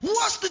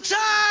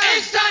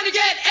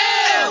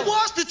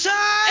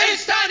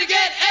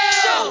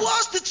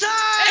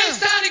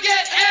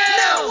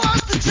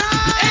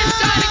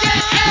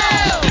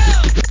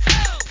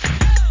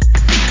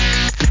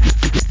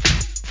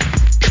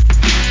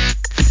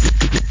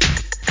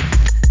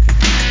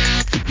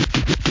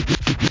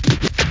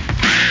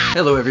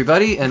Hello,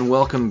 everybody, and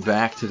welcome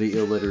back to the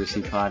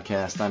Illiteracy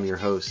Podcast. I'm your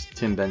host,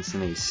 Tim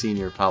Benson, a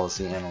senior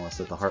policy analyst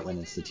at the Heartland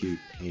Institute,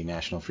 a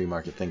national free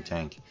market think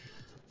tank.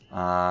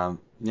 Not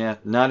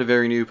a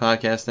very new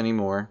podcast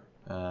anymore.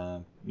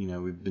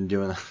 We've been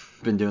doing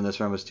this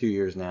for almost 2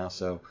 years now,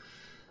 so.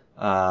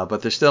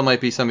 But there still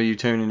might be some of you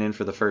tuning in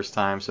for the first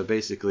time. So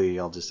basically,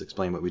 I'll just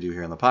explain what we do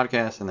here on the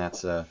podcast, and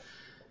that's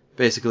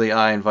basically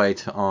I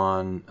invite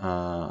on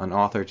an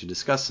author to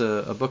discuss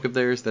a book of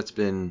theirs that's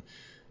been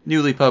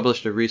newly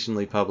published or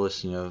recently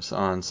published,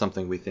 on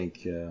something we think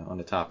on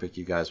a topic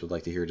you guys would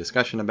like to hear a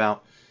discussion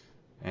about.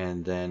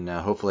 And then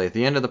hopefully at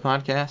the end of the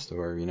podcast,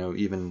 or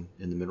even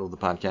in the middle of the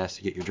podcast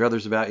to get your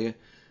druthers about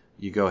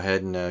you go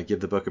ahead and give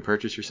the book a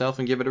purchase yourself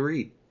and give it a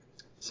read.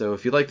 So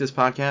if you like this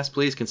podcast,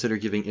 please consider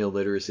giving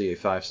Illiteracy a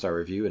 5-star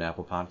review in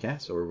Apple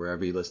Podcasts or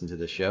wherever you listen to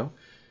this show.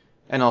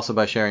 And also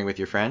by sharing with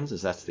your friends,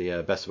 as that's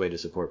the best way to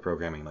support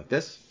programming like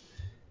this.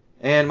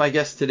 And my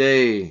guest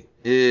today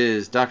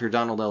is Dr.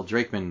 Donald L.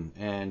 Drakeman.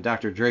 And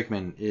Dr.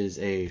 Drakeman is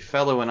a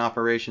fellow in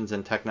Operations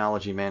and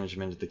Technology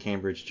Management at the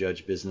Cambridge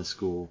Judge Business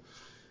School,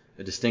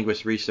 a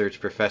distinguished research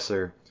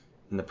professor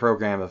in the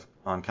program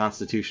on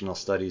Constitutional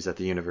Studies at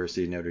the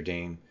University of Notre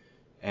Dame,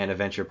 and a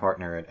venture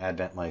partner at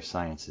Advent Life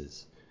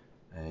Sciences.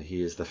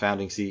 He is the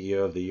founding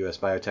CEO of the U.S.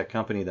 biotech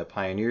company that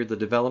pioneered the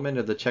development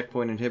of the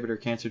checkpoint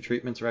inhibitor cancer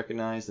treatments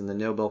recognized in the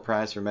Nobel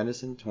Prize for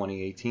Medicine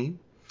 2018.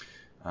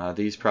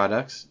 These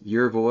products,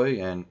 Yervoy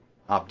and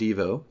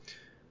Opdivo,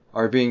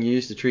 are being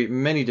used to treat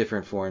many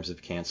different forms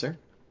of cancer.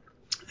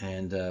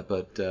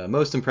 But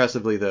most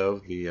impressively, though,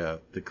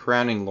 the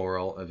crowning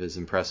laurel of his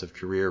impressive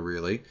career,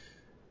 really,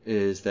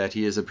 is that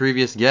he is a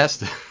previous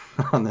guest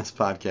on this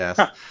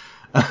podcast.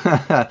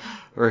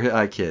 Or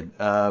I kid.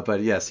 But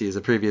yes, he is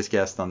a previous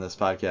guest on this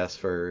podcast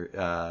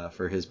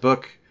for his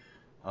book,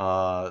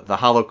 The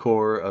Hollow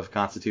Core of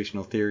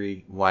Constitutional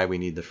Theory, Why We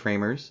Need the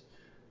Framers.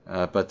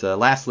 But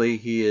lastly,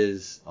 he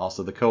is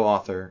also the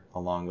co-author,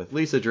 along with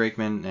Lisa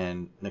Drakeman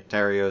and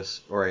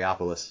Nectarios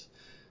Oreopoulos,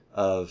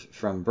 of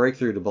From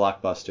Breakthrough to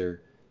Blockbuster,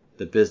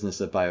 The Business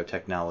of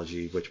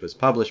Biotechnology, which was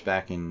published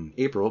back in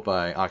April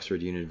by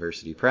Oxford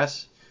University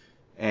Press,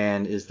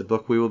 and is the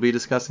book we will be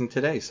discussing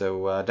today.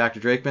 So, Dr.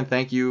 Drakeman,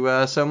 thank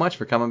you so much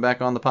for coming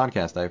back on the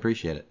podcast. I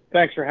appreciate it.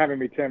 Thanks for having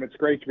me, Tim. It's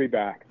great to be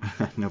back.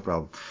 No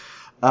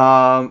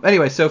problem.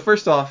 Anyway, so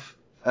first off,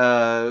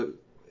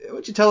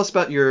 would you tell us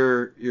about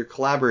your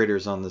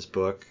collaborators on this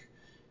book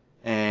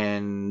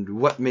and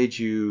what made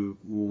you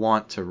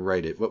want to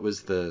write it? What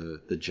was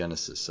the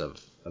genesis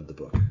of the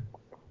book?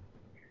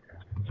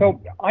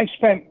 So I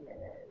spent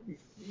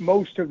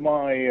most of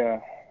my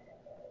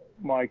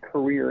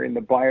career in the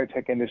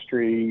biotech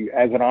industry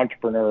as an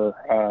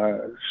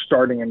entrepreneur,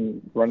 starting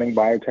and running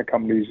biotech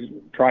companies,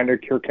 trying to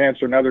cure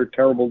cancer and other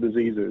terrible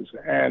diseases.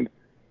 And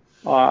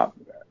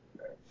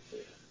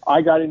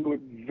I got into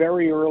it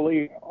very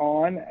early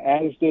on,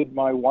 as did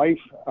my wife,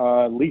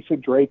 Lisa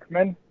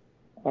Drakeman.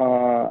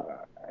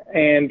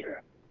 And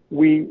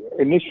we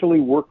initially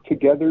worked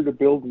together to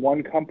build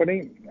one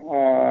company,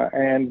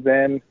 and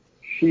then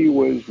she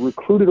was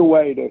recruited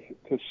away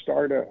to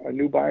start a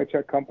new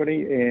biotech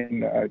company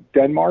in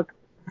Denmark.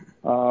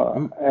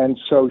 And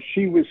so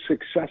she was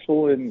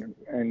successful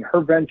in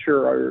her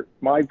venture, or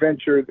my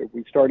venture that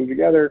we started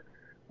together,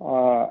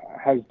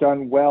 has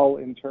done well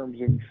in terms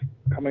of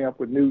coming up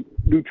with new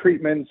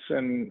treatments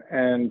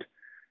and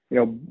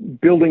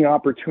building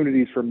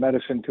opportunities for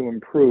medicine to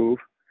improve.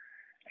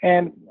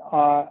 And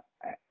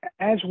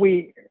as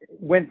we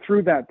went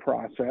through that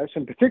process,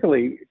 and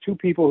particularly two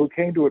people who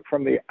came to it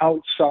from the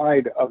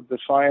outside of the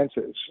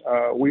sciences,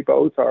 we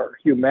both are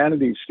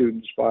humanities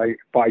students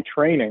by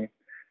training.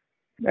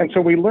 And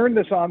so we learned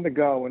this on the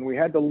go, and we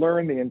had to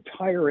learn the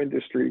entire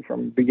industry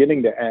from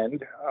beginning to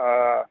end,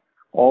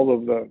 all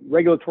of the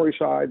regulatory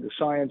side, the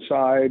science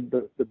side,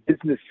 the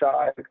business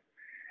side.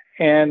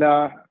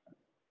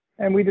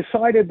 And we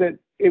decided that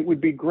it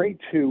would be great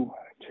to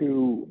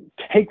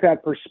take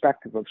that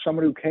perspective of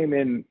someone who came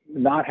in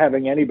not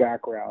having any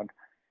background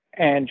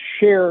and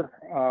share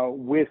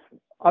with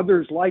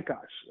others like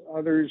us,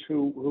 others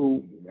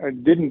who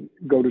didn't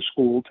go to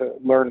school to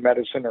learn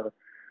medicine or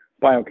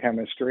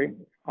biochemistry,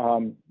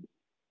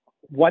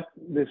 what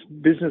this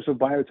business of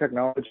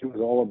biotechnology was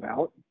all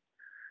about.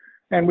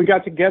 And we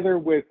got together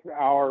with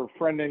our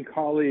friend and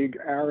colleague,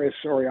 Aris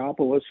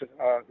Oreopoulos,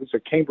 who's a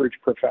Cambridge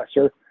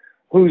professor,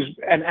 who's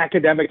an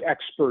academic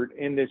expert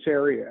in this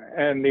area.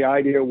 And the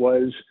idea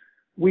was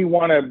we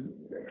want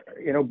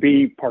to,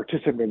 be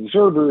participant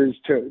observers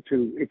to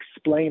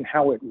explain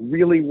how it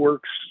really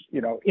works,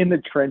 in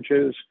the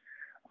trenches.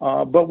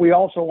 But we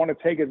also want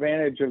to take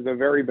advantage of the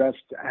very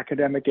best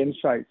academic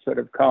insights that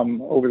have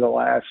come over the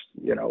last,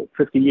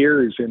 50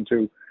 years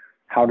into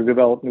how to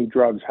develop new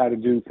drugs, how to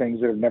do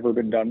things that have never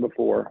been done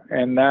before.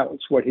 And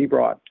that's what he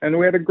brought. And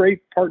we had a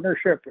great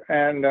partnership.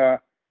 And the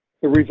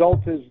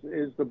result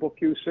is the book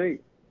you see.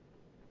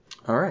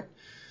 All right.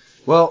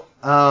 Well,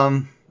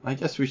 I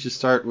guess we should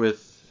start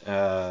with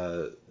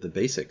the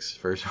basics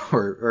first.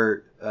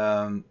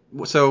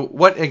 So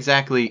what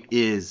exactly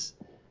is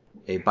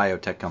a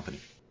biotech company?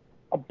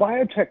 a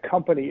biotech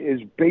company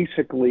is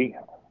basically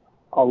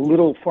a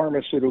little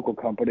pharmaceutical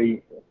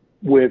company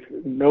with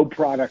no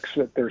products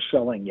that they're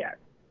selling yet.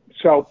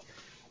 So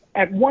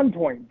at one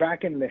point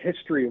back in the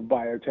history of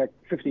biotech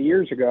 50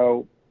 years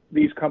ago,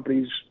 these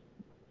companies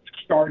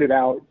started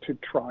out to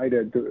try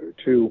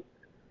to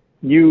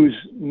use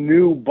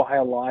new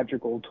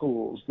biological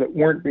tools that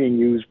weren't being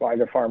used by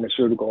the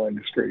pharmaceutical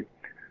industry.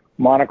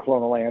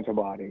 Monoclonal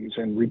antibodies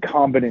and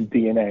recombinant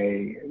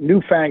DNA,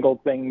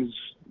 newfangled things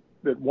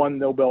that won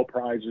Nobel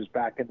Prizes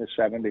back in the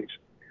 70s.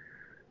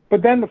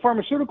 But then the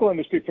pharmaceutical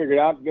industry figured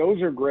out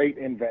those are great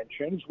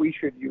inventions. We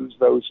should use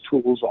those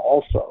tools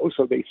also.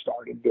 So they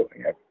started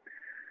doing it.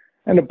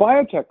 And the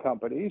biotech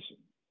companies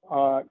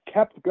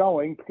kept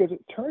going because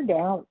it turned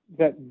out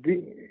that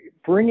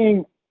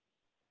bringing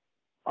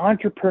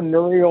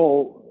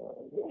entrepreneurial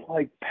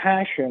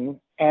passion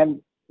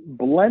and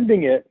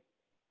blending it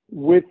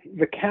with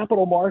the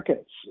capital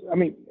markets, I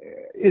mean,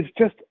 is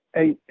just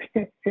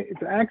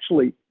it's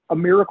actually a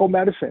miracle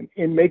medicine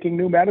in making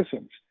new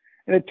medicines.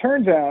 And it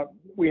turns out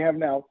we have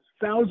now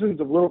thousands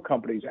of little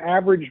companies.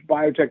 Average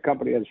biotech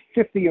company has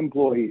 50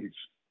 employees.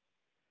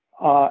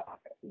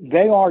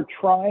 They are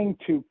trying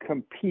to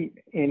compete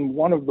in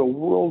one of the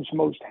world's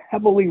most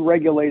heavily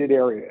regulated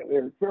areas.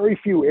 There are very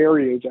few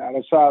areas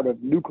outside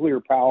of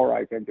nuclear power,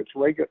 I think,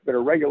 that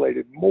are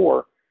regulated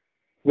more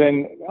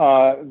than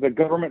the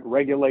government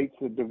regulates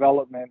the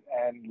development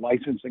and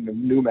licensing of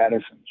new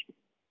medicines.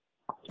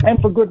 And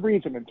for good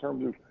reason in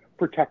terms of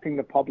protecting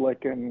the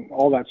public and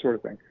all that sort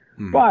of thing.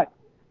 But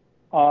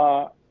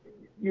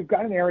you've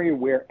got an area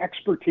where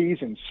expertise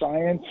in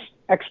science,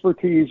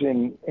 expertise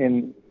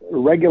in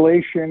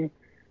regulation,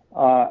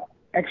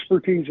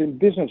 expertise in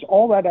business,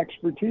 all that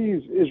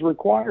expertise is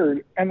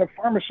required. And the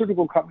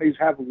pharmaceutical companies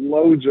have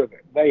loads of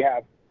it. They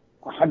have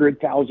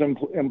 100,000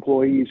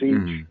 employees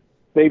each.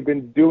 They've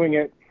been doing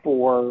it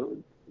for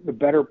the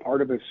better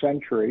part of a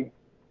century.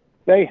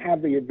 They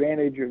have the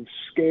advantage of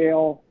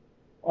scale,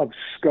 of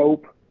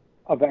scope,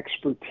 of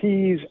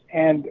expertise,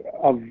 and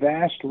of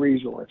vast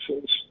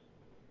resources.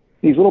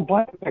 These little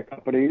biotech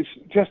companies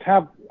just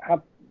have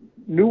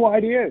new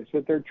ideas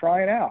that they're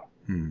trying out.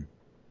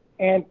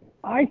 And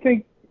I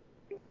think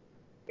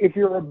if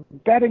you're a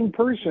betting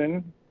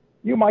person,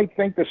 you might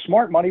think the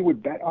smart money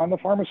would bet on the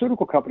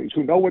pharmaceutical companies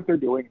who know what they're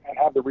doing and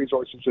have the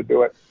resources to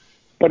do it.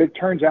 But it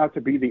turns out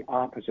to be the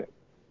opposite,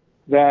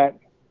 that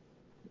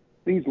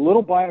these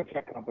little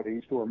biotech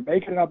companies who are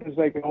making it up as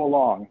they go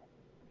along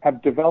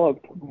have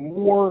developed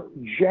more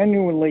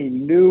genuinely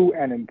new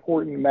and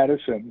important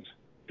medicines,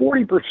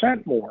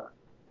 40% more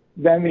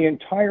than the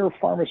entire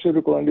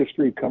pharmaceutical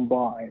industry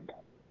combined.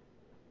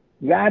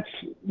 That's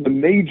the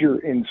major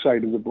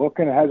insight of the book,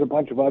 and it has a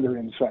bunch of other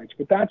insights.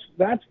 But that's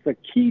the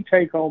key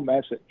take-home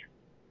message.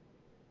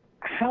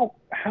 How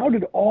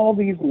did all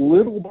these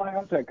little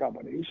biotech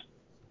companies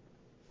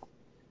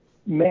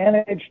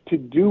manage to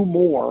do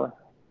more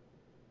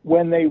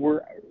when they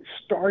were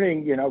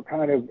starting,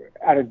 kind of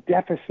at a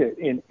deficit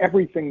in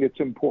everything that's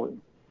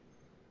important?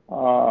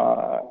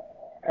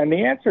 And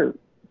the answer,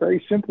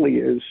 very simply,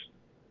 is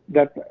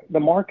that the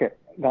market,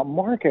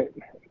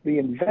 the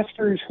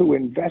investors who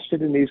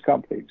invested in these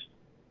companies,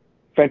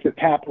 venture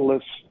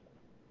capitalists,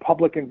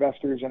 public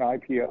investors in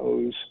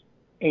IPOs,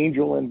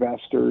 angel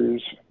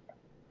investors,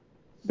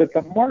 that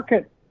the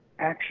market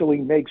actually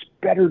makes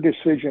better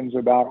decisions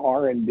about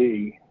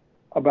R&D,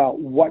 about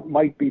what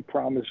might be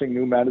promising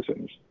new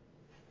medicines,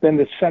 than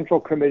the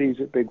central committees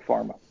at Big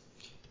Pharma.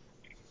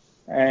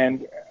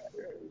 And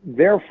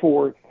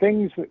therefore,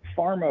 things that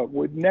pharma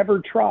would never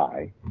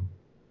try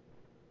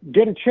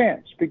get a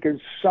chance because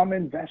some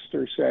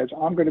investor says,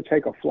 I'm going to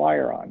take a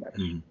flyer on this.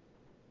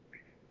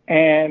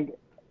 And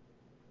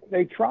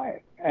they try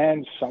it.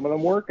 And some of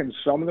them work and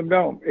some of them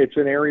don't. It's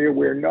an area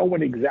where no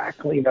one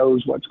exactly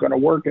knows what's going to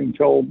work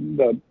until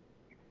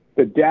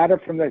the data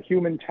from the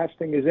human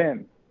testing is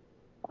in.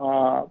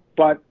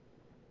 But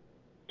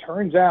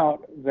turns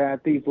out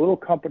that these little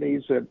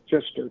companies that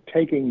just are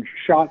taking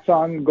shots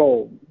on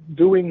goal,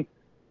 doing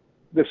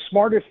the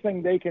smartest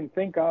thing they can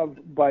think of,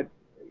 but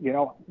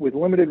with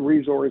limited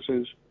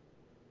resources,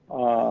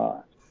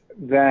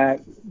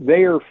 that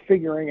they are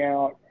figuring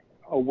out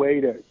a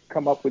way to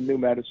come up with new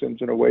medicines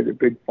in a way that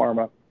Big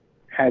Pharma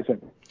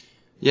hasn't.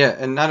 Yeah,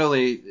 and not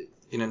only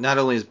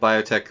is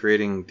biotech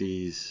creating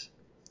these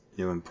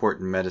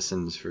important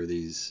medicines for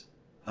these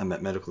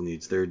unmet medical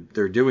needs, they're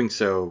doing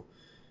so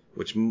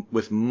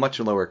with much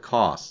lower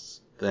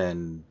costs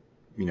than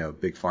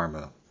Big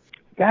Pharma.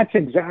 That's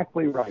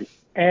exactly right.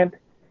 And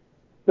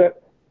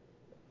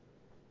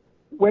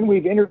when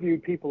we've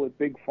interviewed people at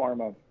Big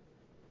Pharma,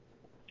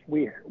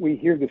 we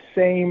hear the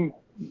same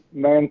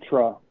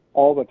mantra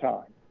all the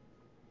time.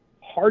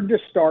 Hard to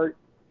start,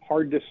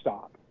 hard to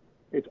stop.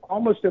 It's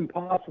almost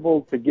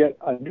impossible to get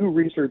a new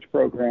research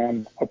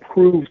program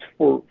approved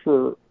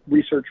for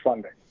research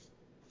funding.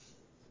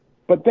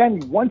 But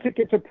then once it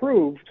gets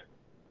approved,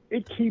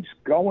 it keeps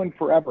going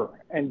forever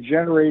and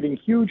generating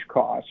huge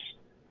costs.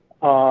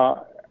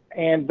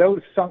 And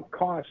those sunk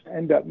costs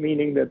end up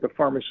meaning that the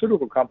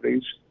pharmaceutical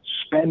companies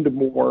spend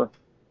more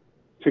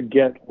to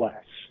get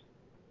less.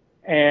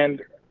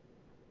 And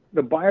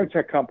the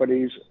biotech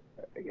companies,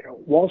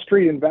 Wall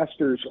Street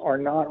investors are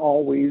not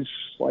always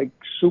like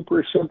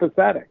super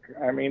sympathetic.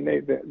 I mean,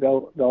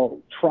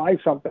 they'll try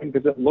something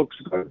because it looks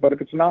good, but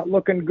if it's not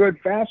looking good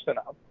fast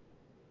enough,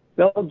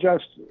 they'll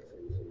just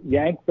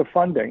yank the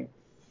funding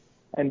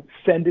and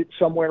send it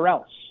somewhere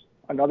else,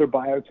 another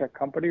biotech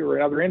company or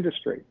another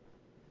industry.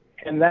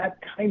 And that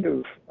kind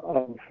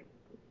of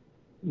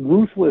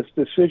ruthless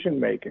decision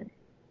making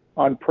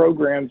on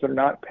programs that are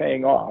not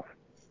paying off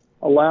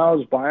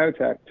allows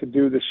biotech to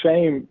do the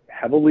same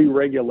heavily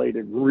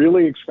regulated,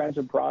 really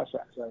expensive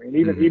process. I mean,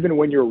 even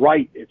when you're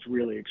right, it's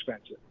really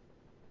expensive.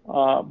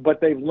 But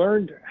they've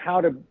learned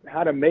how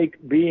to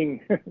make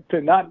being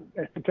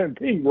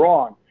being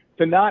wrong,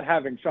 to not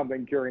having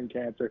something curing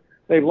cancer.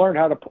 They've learned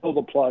how to pull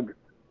the plug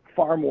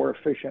far more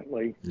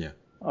efficiently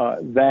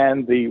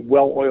than the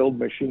well-oiled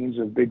machines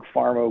of big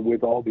pharma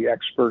with all the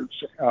experts,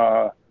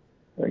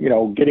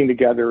 getting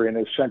together in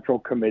a central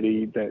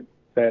committee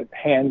that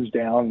hands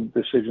down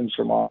decisions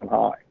from on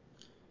high.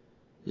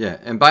 Yeah,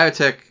 and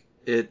biotech,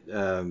 it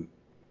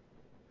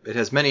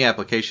has many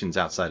applications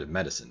outside of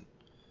medicine.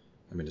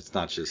 I mean, it's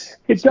not just...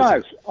 It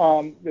does.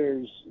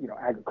 There's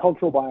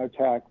agricultural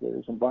biotech,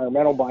 there's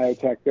environmental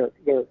biotech. There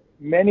are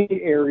many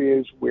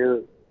areas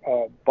where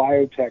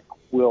biotech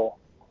will,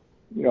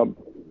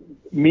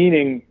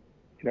 meaning,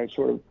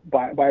 sort of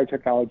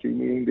biotechnology,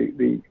 meaning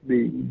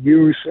the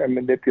use and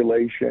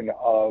manipulation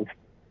of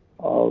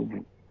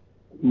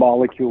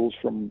molecules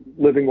from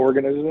living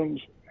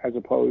organisms as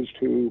opposed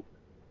to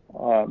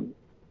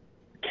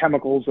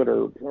chemicals that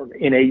are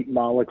innate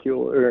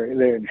molecules, or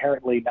they're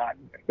inherently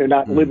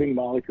not living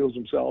molecules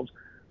themselves.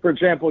 For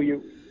example,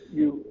 you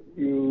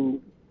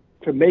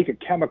to make a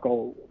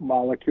chemical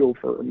molecule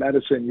for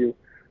medicine,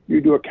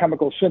 you do a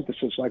chemical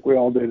synthesis like we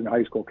all did in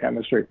high school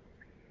chemistry.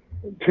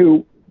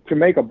 To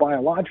make a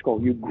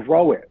biological, you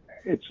grow it.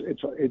 It's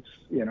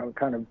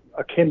kind of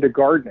akin to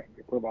gardening.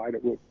 You provide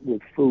it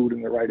with food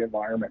in the right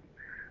environment.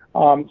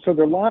 So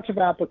there are lots of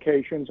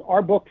applications.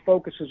 Our book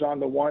focuses on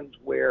the ones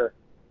where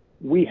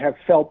we have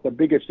felt the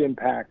biggest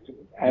impact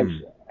as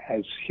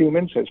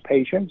humans, as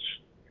patients,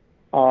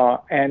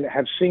 and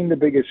have seen the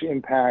biggest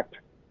impact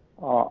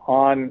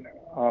on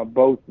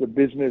both the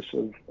business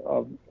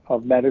of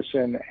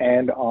medicine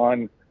and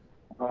on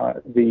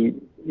the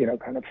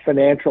kind of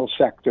financial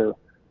sector,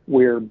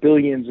 where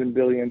billions and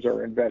billions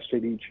are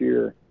invested each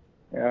year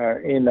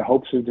in the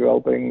hopes of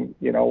developing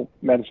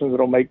medicines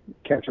that'll make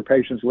cancer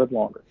patients live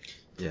longer.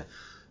 Yeah.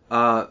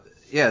 On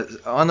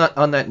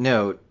that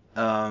note,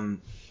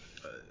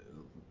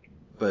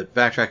 but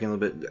backtracking a little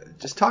bit,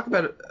 just talk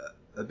about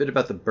a bit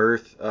about the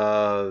birth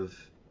of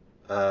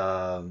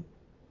the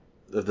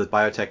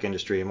biotech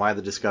industry and why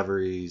the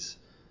discoveries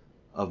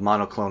of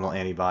monoclonal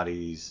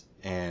antibodies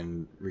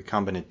and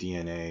recombinant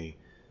DNA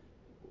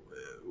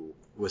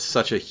was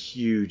such a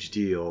huge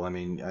deal. I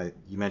mean,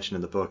 you mentioned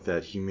in the book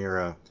that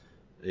Humira,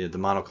 the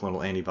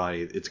monoclonal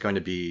antibody, it's going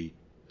to be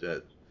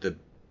the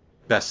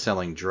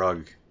best-selling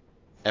drug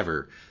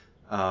ever.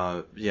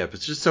 But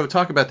just so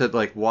talk about that.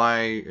 Like,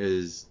 why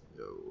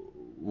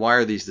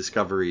are these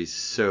discoveries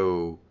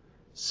so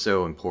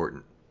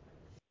important?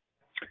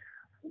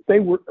 They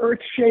were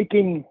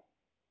earth-shaking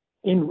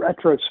in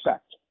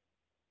retrospect.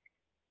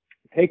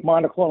 Take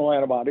monoclonal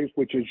antibodies,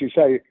 which, as you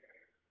say,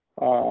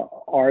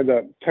 are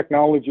the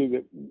technology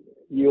that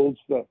yields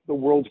the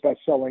world's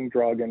best-selling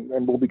drug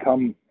and will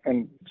become,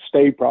 and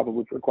stay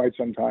probably for quite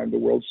some time, the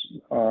world's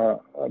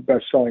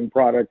best-selling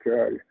product,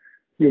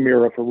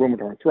 Humira, for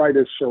rheumatoid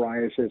arthritis,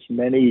 psoriasis,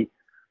 many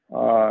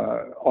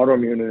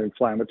autoimmune and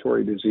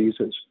inflammatory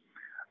diseases.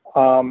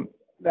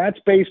 That's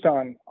based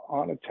on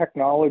a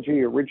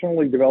technology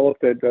originally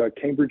developed at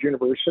Cambridge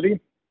University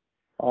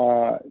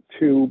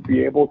to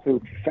be able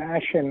to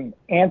fashion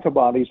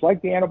antibodies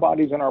like the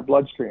antibodies in our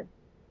bloodstream.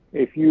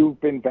 If you've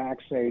been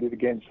vaccinated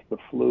against the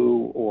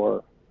flu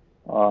or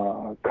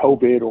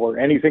COVID or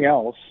anything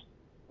else,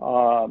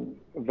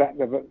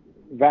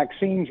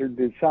 vaccines are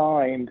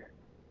designed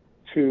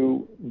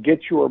to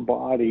get your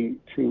body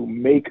to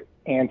make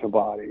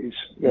antibodies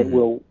that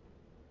will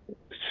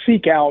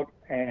seek out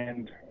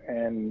and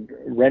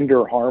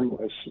render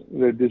harmless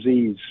the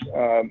disease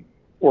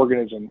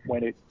organism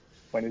when it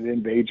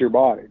invades your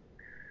body.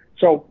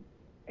 So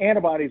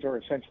antibodies are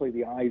essentially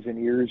the eyes and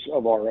ears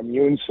of our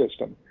immune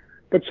system.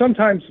 But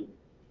sometimes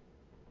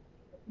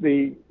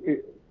the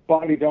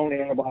body's own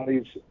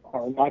antibodies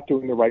are not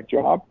doing the right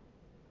job,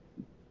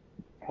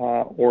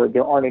 or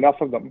there aren't enough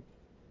of them.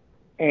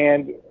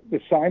 And the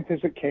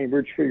scientists at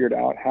Cambridge figured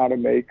out how to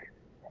make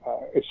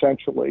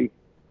essentially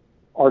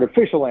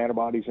artificial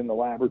antibodies in the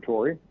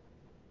laboratory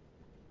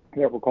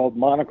that were called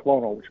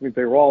monoclonal, which means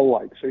they were all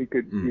alike. So you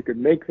could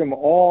make them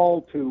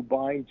all to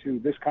bind to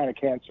this kind of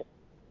cancer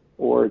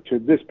or to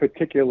this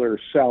particular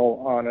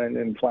cell on an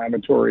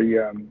inflammatory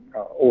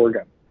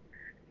organ.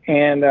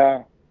 And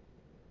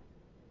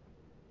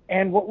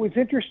what was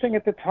interesting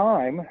at the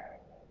time,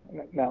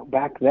 now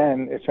back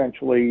then,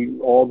 essentially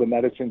all the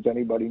medicines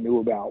anybody knew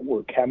about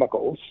were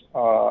chemicals,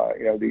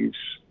 these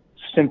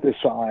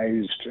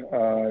synthesized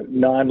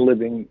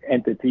non-living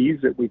entities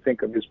that we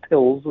think of as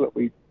pills that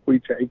we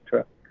take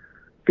to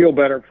feel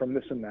better from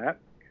this and that.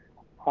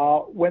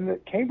 When the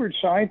Cambridge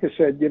scientists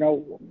said,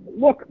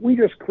 look, we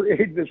just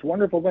created this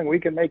wonderful thing. We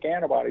can make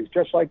antibodies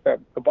just like the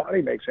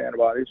body makes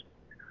antibodies.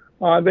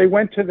 They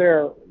went to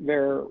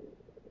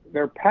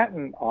their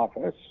patent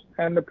office,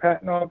 and the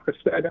patent office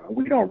said,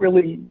 we don't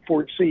really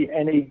foresee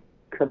any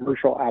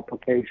commercial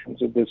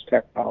applications of this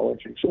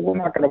technology, so we're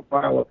not going to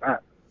file a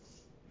patent.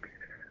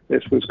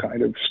 This was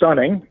kind of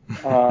stunning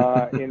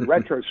in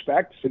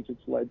retrospect, since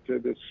it's led to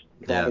this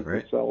product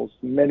that sells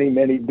many,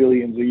 many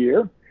billions a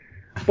year.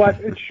 But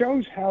it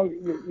shows how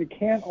you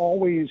can't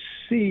always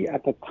see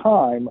at the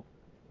time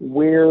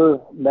where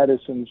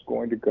medicine's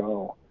going to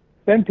go.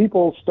 Then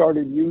people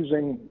started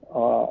using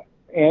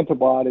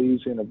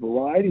antibodies in a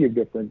variety of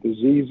different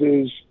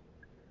diseases.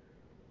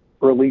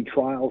 Early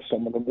trials,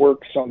 some of them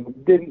worked, some of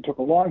them didn't. Took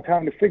a long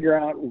time to figure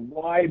out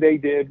why they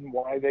did and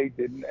why they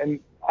didn't. And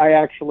I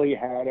actually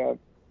had a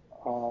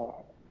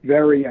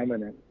very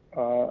eminent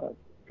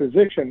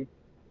physician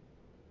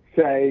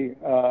say,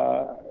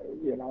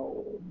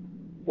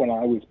 when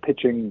I was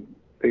pitching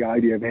the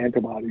idea of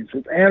antibodies,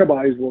 that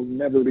antibodies will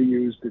never be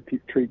used to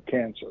treat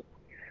cancer.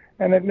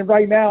 And then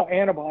right now,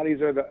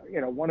 antibodies are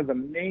one of the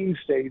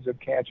mainstays of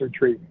cancer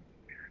treatment.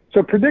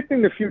 So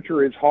predicting the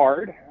future is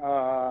hard,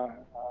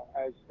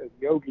 as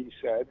Yogi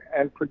said,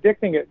 and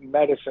predicting it in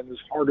medicine is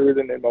harder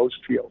than in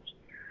most fields.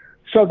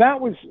 So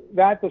that was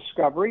that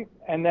discovery,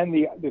 and then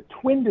the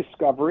twin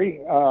discovery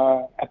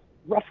at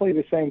roughly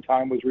the same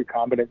time was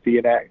recombinant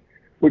DNA,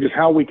 which is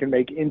how we can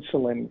make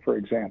insulin, for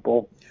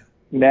example,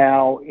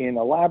 now in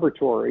a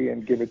laboratory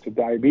and give it to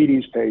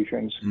diabetes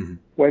patients,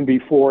 when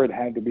before it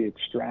had to be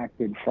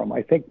extracted from,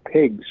 I think,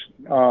 pigs,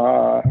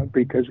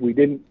 because we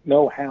didn't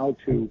know how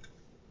to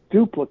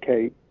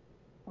duplicate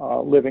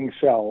living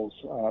cells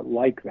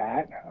like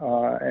that,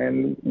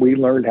 and we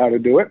learned how to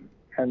do it.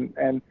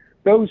 And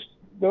those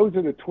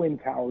are the twin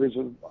towers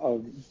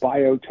of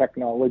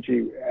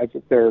biotechnology as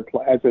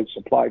it's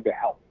applied to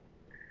health.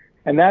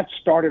 And that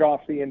started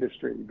off the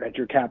industry.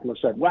 Venture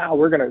capitalists said, wow,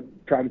 we're going to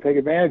try to take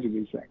advantage of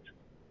these things.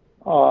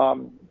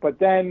 But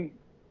then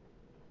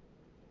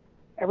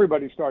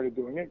everybody started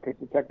doing it because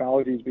the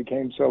technologies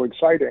became so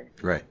exciting.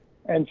 Right.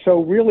 And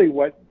so really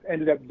what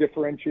ended up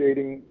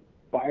differentiating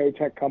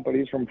biotech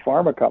companies from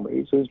pharma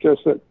companies is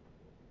just that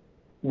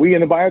we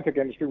in the biotech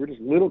industry were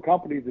just little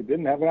companies that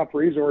didn't have enough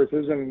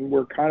resources, and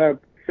we're kind of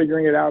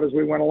figuring it out as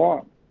we went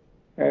along.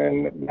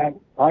 And that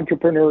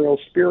entrepreneurial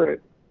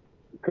spirit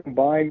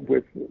combined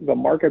with the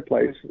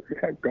marketplace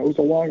goes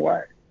a long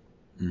way.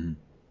 Mm-hmm.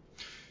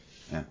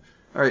 Yeah.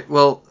 All right.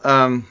 Well,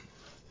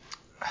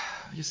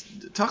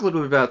 just talk a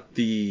little bit about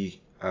the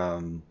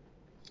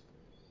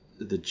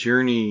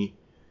journey,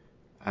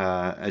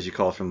 as you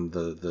call it, from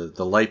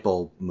the light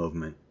bulb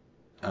movement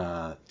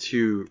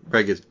to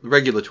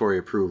regulatory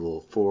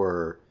approval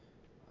for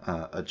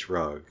a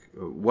drug.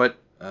 What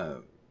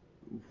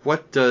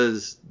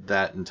does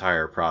that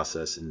entire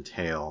process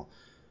entail?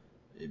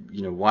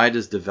 Why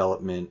does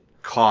development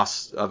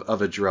cost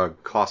of a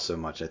drug cost so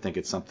much? I think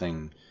it's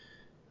something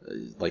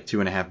like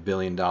 $2.5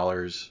 billion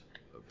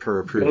per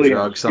approved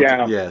drug,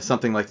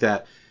 something like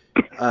that.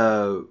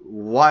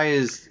 Why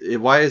is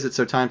it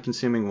so time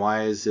consuming?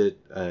 Why is it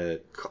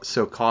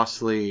so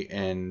costly?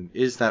 And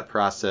is that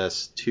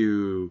process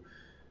too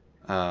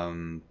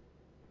long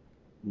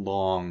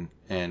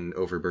and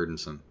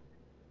overburdensome?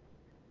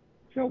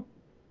 So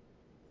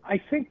I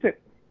think that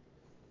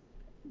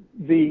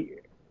the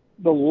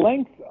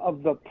length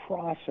of the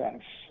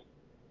process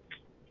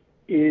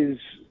is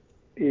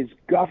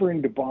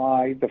governed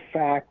by the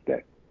fact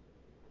that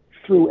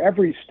through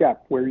every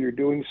step where you're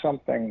doing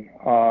something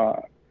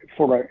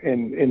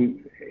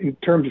in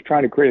terms of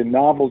trying to create a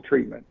novel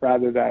treatment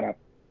rather than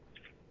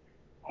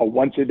a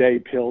once-a-day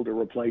pill to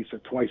replace a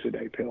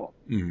twice-a-day pill.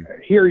 Mm-hmm.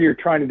 Here you're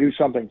trying to do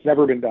something that's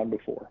never been done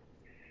before.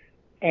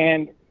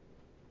 And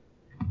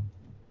so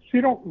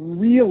you don't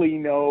really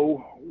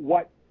know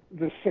what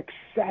the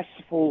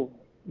successful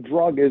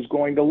drug is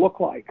going to look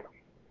like.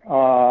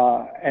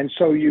 And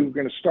so you're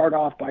going to start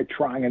off by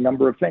trying a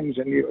number of things,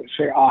 and you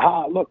say,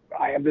 aha, look,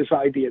 I have this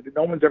idea that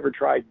no one's ever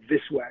tried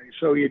this way.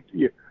 So you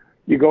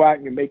go out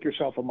and you make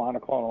yourself a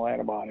monoclonal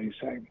antibody,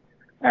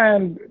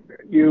 and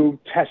you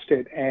test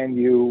it, and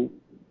you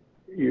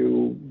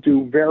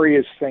do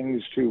various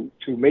things to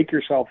make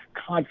yourself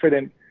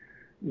confident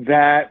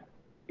that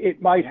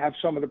it might have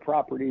some of the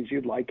properties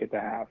you'd like it to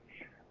have.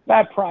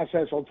 That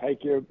process will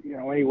take you,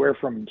 anywhere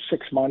from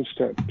 6 months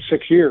to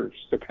 6 years,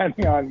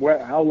 depending on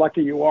how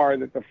lucky you are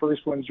that the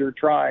first ones you're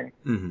trying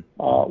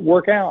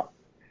work out.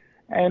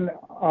 And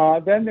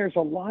then there's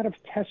a lot of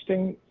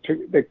testing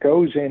that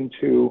goes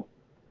into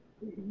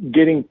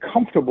getting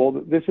comfortable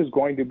that this is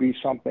going to be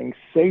something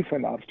safe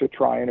enough to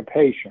try in a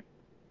patient.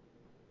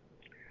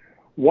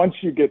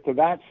 Once you get to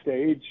that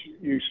stage,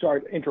 you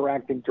start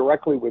interacting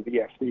directly with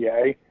the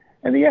FDA.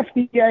 And the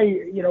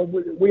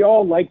FDA, we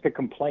all like to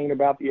complain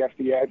about the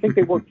FDA. I think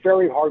they work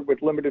very hard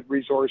with limited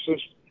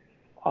resources.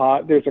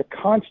 there's a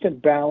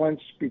constant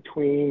balance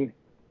between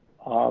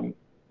how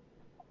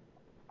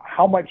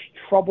much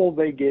trouble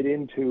they get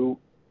into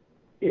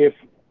if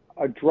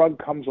a drug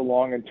comes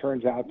along and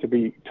turns out to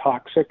be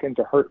toxic and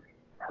to hurt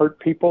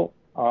people,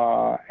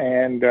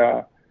 and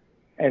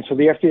so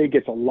the FDA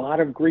gets a lot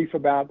of grief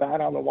about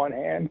that on the one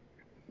hand,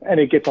 and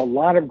it gets a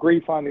lot of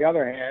grief on the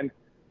other hand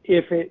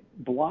if it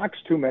blocks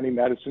too many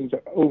medicines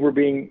over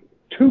being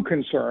too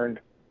concerned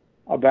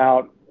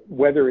about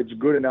whether it's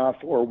good enough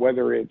or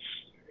whether it's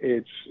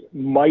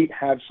might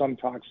have some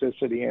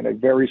toxicity in a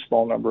very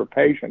small number of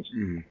patients.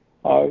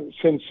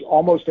 Since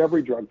almost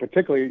every drug,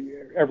 particularly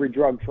every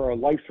drug for a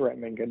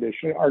life-threatening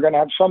condition, are going to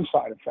have some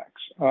side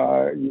effects.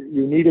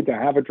 You need it to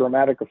have a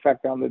dramatic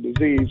effect on the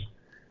disease,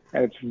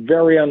 and it's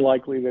very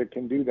unlikely that it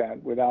can do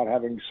that without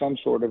having some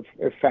sort of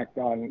effect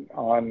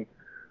on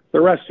the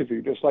rest of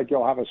you. Just like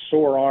you'll have a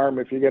sore arm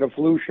if you get a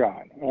flu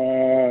shot.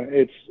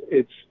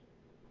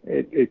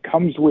 It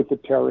comes with the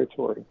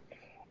territory.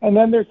 And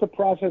then there's the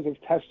process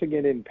of testing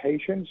it in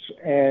patients,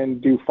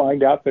 and do you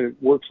find out that it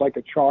works like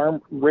a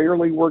charm?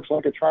 Rarely works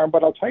like a charm,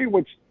 but I'll tell you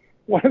what's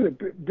one of the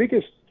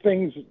biggest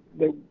things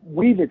that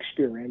we've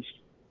experienced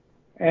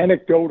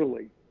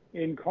anecdotally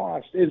in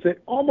cost is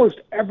that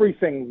almost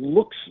everything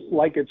looks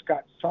like it's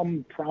got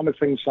some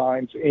promising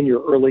signs in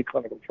your early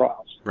clinical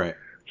trials. Right.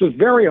 So it's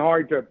very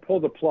hard to pull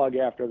the plug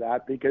after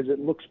that because it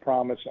looks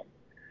promising.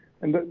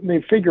 And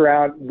they figure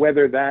out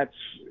whether that's,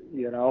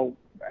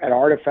 an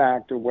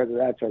artifact or whether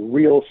that's a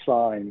real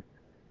sign.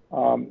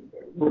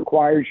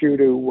 Requires you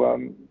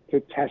to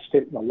test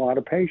it in a lot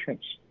of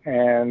patients.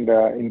 And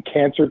in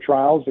cancer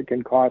trials, it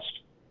can cost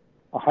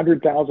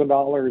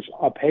 $100,000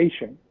 a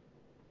patient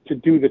to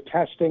do the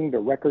testing, the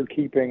record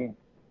keeping,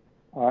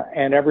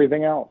 and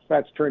everything else.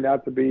 That's turned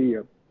out to be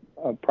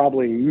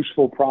probably a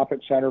useful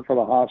profit center for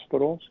the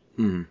hospitals.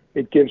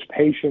 It gives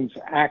patients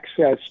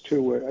access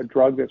to a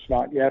drug that's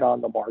not yet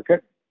on the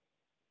market.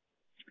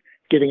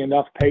 Getting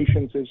enough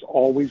patients is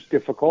always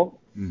difficult.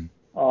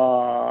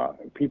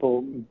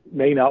 People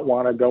may not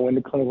want to go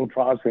into clinical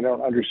trials. They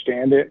don't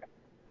understand it.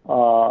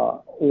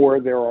 Or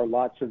there are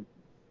lots of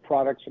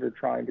products that are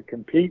trying to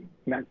compete,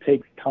 and that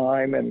takes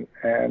time and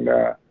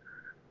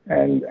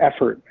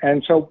effort.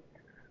 And so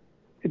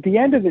at the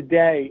end of the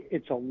day,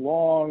 it's a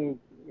long,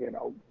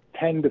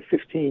 10 to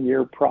 15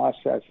 year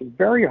process. It's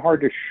very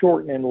hard to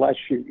shorten unless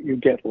you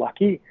get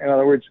lucky. In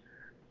other words,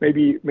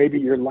 maybe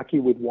you're lucky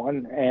with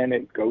one and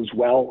it goes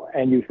well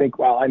and you think,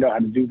 well, I know how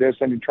to do this,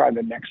 and you try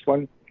the next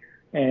one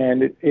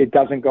and it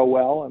doesn't go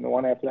well, and the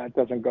one after that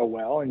doesn't go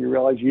well, and you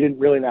realize you didn't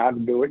really know how to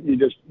do it. You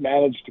just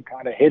managed to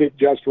kind of hit it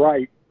just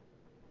right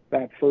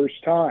that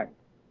first time.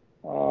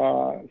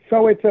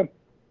 So it's a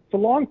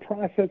long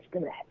process. It's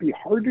going to be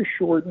hard to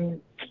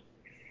shorten.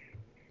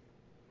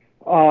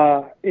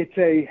 At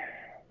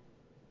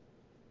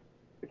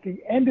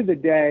the end of the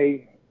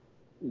day,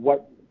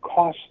 what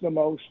costs the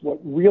most, what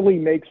really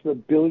makes the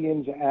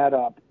billions add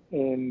up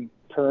in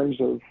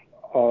terms of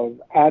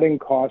adding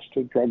cost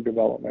to drug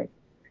development,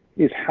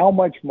 is how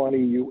much money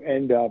you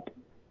end up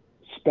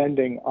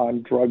spending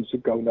on drugs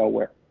that go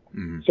nowhere.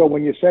 So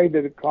when you say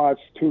that it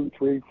costs $2,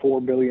 $3,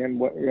 $4 billion,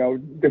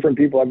 different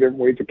people have different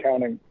ways of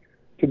counting,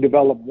 to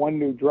develop one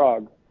new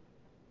drug,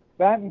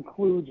 that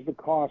includes the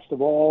cost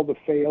of all the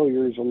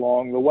failures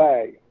along the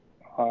way.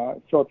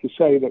 So if you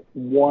say that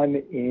one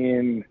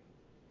in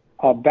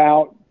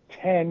about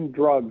 10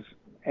 drugs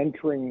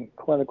entering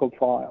clinical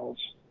trials,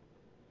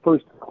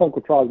 first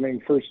clinical trials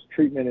meaning first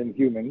treatment in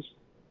humans,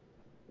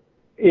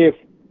 if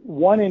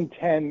 1 in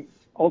 10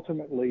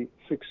 ultimately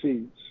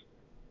succeeds,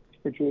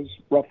 which is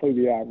roughly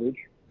the average,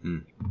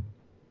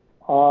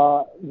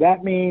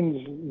 that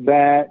means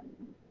that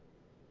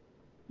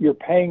you're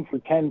paying for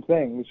 10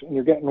 things and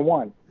you're getting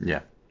one.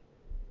 Yeah.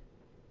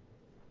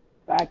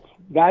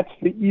 That's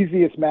the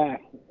easiest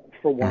math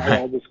for why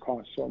all this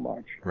costs so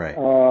much. Right.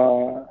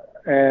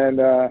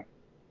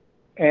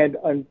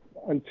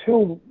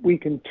 Until we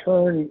can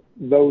turn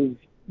those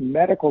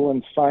medical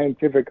and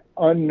scientific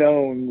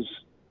unknowns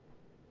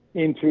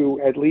into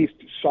at least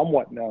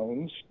somewhat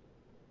knowns,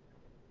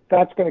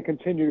 that's going to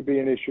continue to be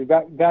an issue.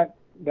 That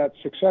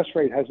success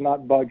rate has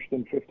not budged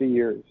in 50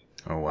 years.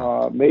 Oh,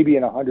 wow. Maybe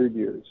in 100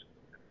 years.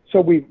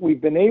 So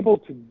we've been able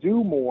to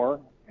do more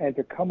and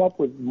to come up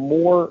with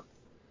more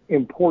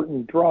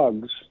important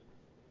drugs,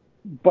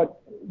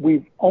 but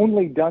we've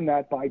only done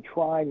that by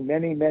trying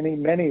many, many,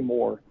 many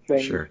more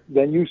things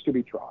than used to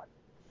be tried.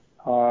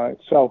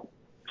 So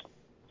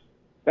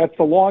that's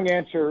the long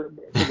answer.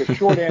 The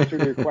short answer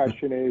to your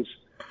question is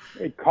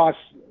it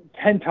costs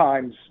 10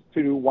 times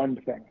to do one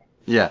thing.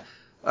 Yeah.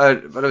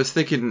 But I was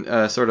thinking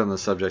sort of on the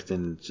subject,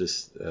 and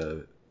just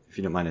if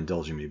you don't mind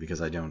indulging me,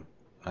 because I know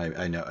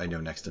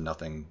next to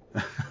nothing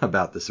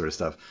about this sort of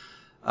stuff.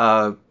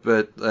 So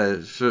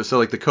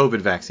like the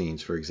COVID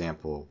vaccines, for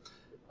example,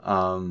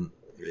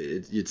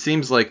 it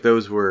seems like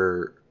those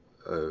were,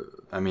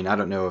 I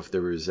don't know if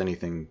there was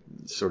anything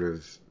sort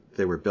of,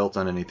 they were built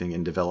on anything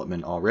in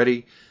development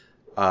already,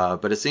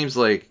 but it seems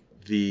like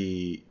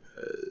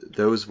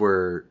those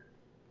were,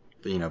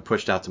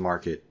 pushed out to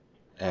market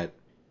at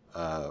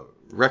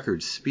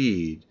record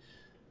speed.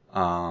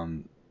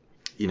 It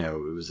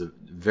was a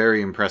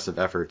very impressive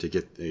effort to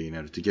get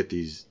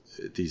these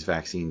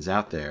vaccines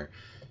out there.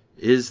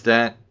 Is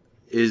the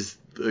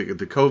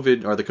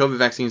COVID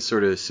vaccines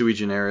sort of sui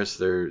generis?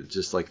 They're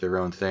just like their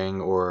own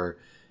thing, or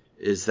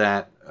is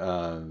that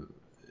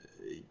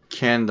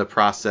can the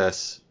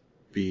process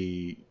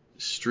be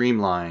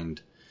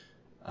streamlined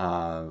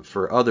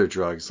for other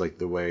drugs, like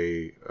the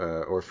way,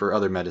 or for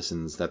other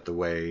medicines, that the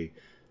way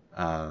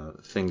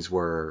things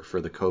were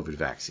for the COVID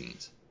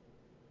vaccines?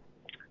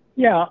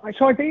 Yeah,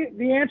 so I think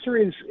the answer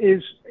is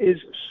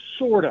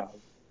sort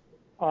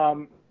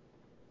of.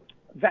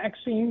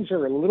 Vaccines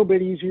are a little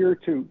bit easier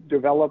to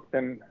develop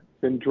than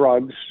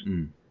drugs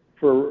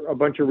for a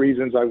bunch of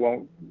reasons I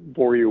won't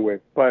bore you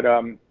with. But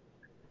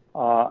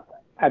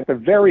at the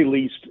very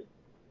least,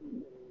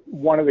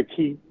 one of the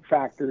key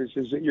factors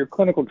is that your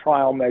clinical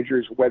trial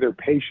measures whether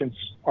patients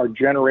are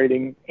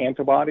generating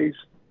antibodies.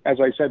 As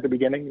I said at the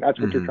beginning, that's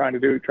what you're trying to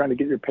do, trying to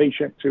get your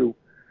patient to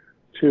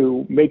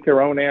make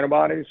their own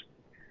antibodies.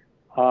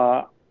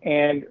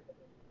 And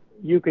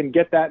you can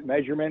get that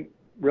measurement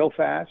real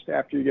fast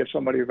after you give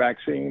somebody a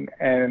vaccine,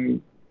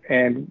 and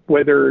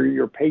whether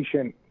your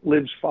patient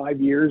lives 5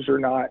 years or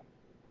not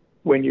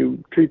when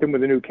you treat them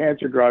with a new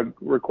cancer drug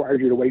requires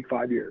you to wait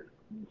 5 years.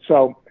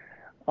 So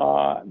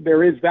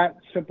there is that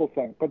simple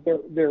thing. But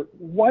there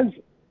was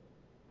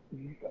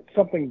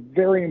something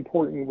very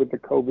important with the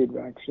COVID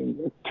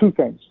vaccine. Two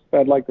things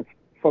that I'd like to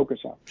focus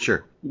on.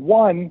 Sure.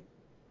 One,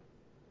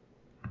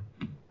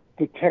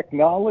 the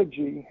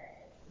technology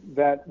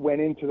that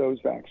went into those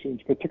vaccines,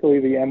 particularly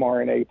the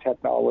mRNA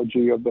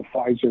technology of the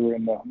Pfizer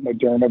and the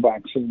Moderna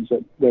vaccines,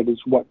 that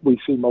is what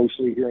we see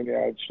mostly here in the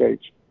United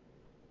States.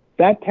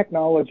 That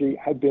technology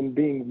had been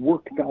being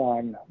worked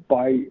on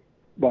by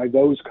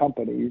those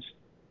companies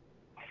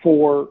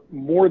for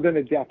more than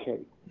a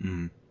decade.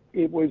 Mm-hmm.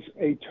 It was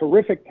a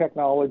terrific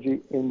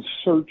technology in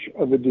search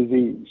of a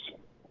disease.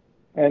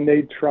 And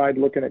they tried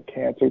looking at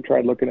cancer,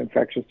 tried looking at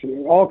infectious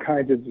disease, all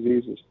kinds of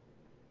diseases.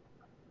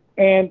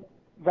 And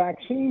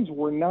vaccines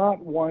were not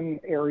one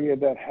area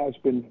that has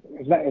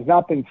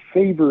not been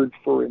favored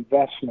for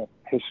investment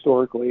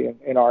historically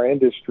in our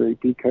industry,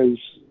 because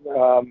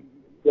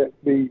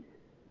the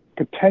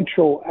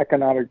potential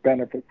economic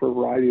benefit for a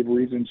variety of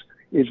reasons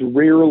is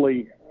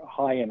rarely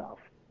high enough.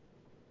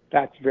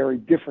 That's very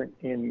different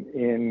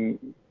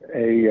in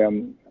a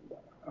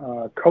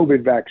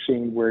COVID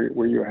vaccine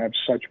where you have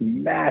such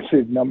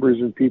massive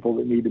numbers of people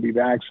that need to be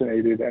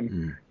vaccinated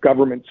and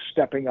governments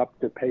stepping up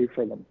to pay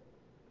for them.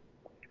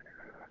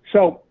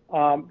 So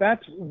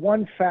that's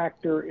one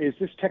factor, is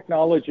this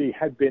technology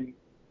had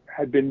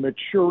been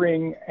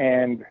maturing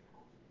and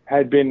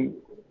had been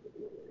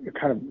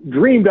kind of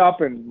dreamed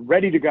up and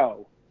ready to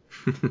go.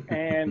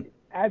 And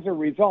as a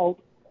result,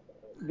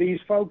 these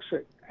folks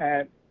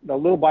at the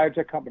little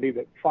biotech company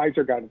that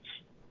Pfizer got its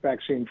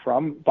vaccine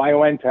from,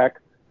 BioNTech,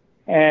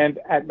 and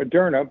at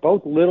Moderna,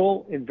 both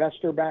little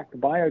investor-backed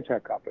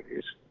biotech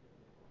companies,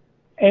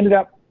 ended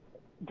up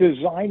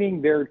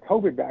designing their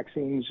COVID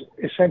vaccines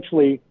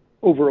essentially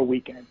over a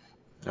weekend.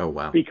 Oh,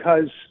 wow.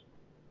 Because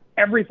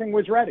everything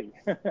was ready.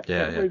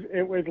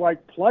 It was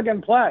like plug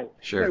and play.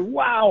 Sure. Like,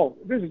 wow,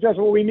 this is just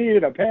what we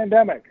needed, a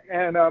pandemic.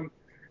 And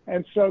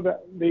so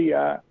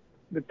the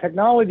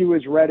technology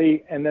was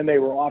ready, and then they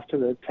were off to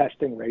the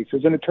testing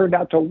races, and it turned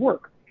out to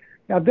work.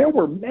 Now, there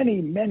were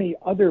many, many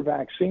other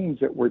vaccines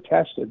that were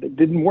tested that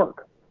didn't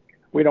work.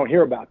 We don't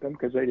hear about them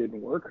because they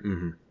didn't work.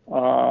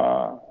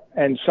 Mm-hmm.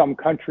 And some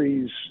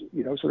countries,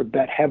 sort of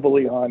bet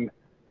heavily on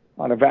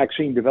a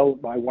vaccine developed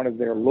by one of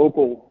their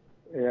local,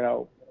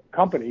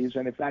 companies.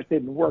 And if that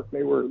didn't work,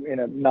 they were in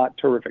a not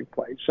terrific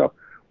place. So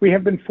we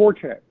have been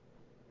fortunate.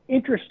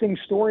 Interesting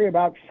story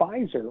about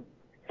Glaxo.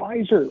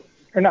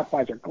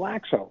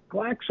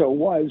 Glaxo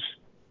was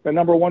the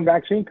number one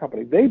vaccine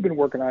company. They've been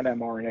working on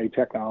mRNA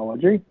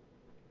technology.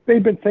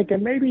 They've been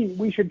thinking, maybe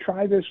we should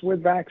try this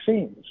with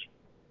vaccines.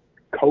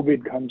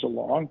 COVID comes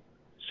along.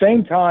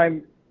 Same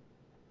time,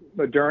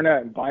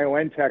 Moderna and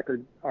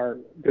BioNTech are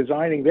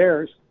designing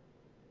theirs.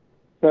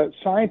 The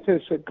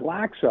scientists at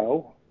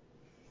Glaxo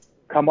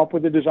come up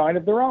with a design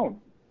of their own.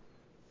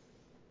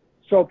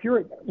 So if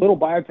you're a little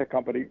biotech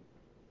company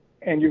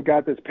and you've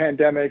got this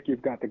pandemic,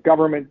 you've got the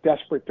government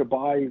desperate to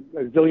buy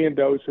a zillion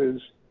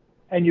doses,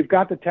 and you've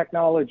got the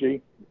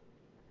technology,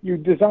 you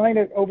design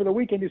it over the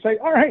weekend, you say,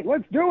 all right,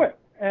 let's do it.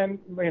 And,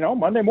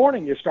 Monday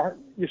morning you start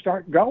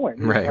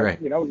going.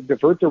 Right.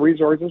 Divert the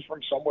resources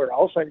from somewhere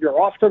else, and you're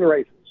off to the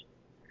races.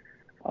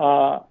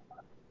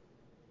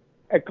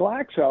 At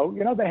Glaxo,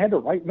 they had to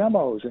write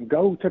memos and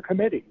go to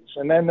committees.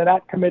 And then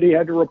that committee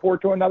had to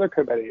report to another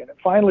committee. And it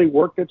finally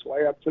worked its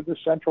way up to the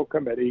central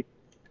committee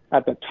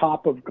at the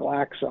top of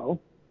Glaxo.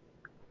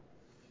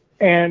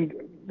 And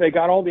they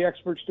got all the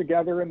experts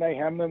together, and they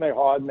hemmed and they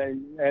hawed,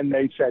 and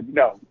they said,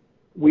 no,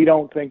 we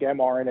don't think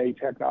mRNA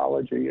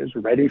technology is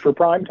ready for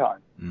prime time.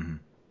 Mm-hmm.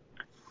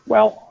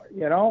 Well,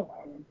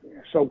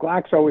 so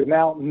Glaxo is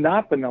now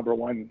not the number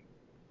one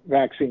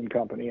vaccine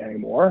company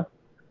anymore.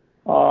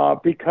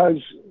 Because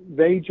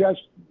they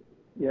just,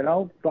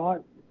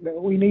 thought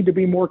we need to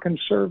be more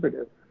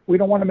conservative. We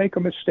don't want to make a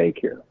mistake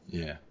here.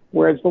 Yeah.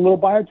 Whereas the little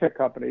biotech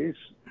companies,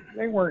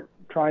 they weren't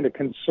trying to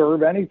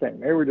conserve anything.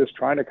 They were just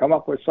trying to come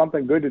up with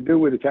something good to do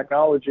with the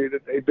technology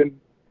that they've been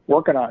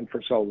working on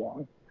for so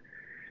long.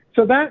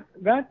 So that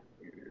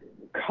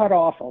cut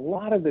off a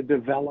lot of the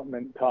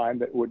development time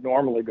that would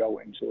normally go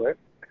into it.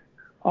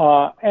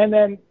 And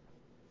then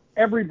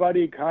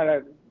everybody kind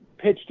of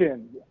pitched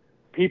in.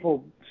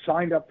 People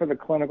signed up for the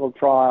clinical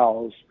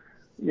trials.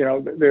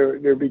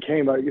 There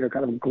became a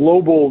kind of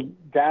global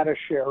data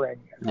sharing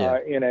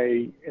in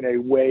a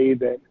way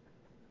that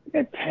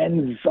it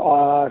tends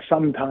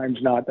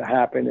sometimes not to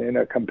happen in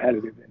a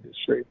competitive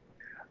industry.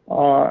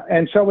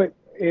 And so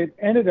it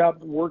ended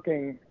up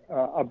working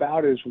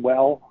about as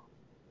well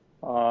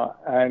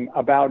and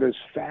about as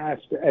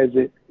fast as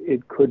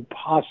it could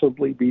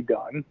possibly be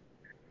done.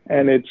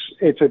 And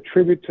it's a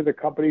tribute to the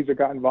companies that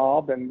got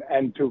involved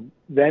and to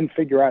then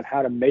figure out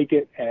how to make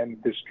it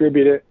and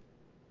distribute it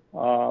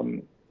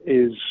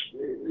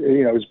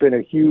has been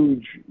a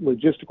huge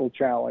logistical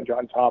challenge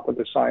on top of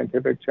the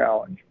scientific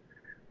challenge.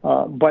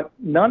 But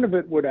none of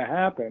it would have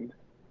happened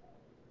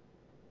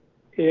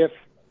if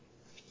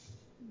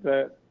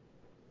Moderna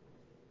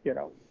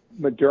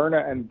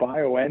and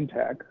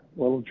BioNTech,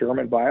 little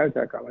German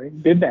biotech company,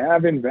 didn't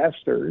have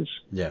investors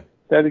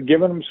that had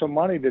given them some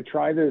money to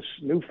try this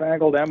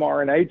newfangled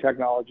mRNA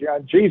technology.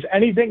 Geez,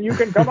 anything you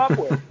can come up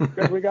with,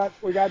 because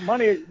we got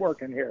money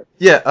working here.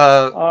 Yeah.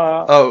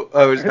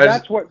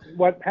 That's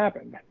what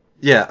happened.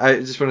 Yeah, I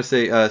just want to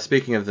say,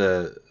 speaking of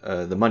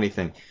the money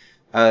thing,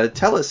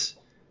 tell us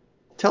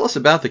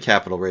about the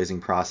capital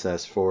raising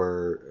process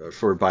for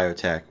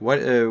biotech.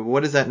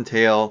 What does that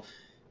entail?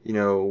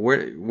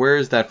 Where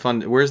is that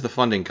fund? Where's the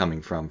funding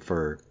coming from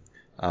for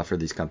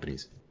these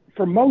companies?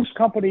 For most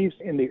companies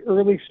in the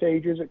early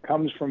stages, it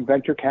comes from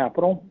venture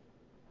capital,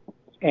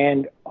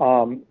 and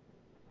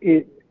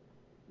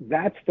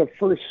that's the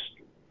first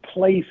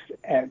place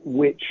at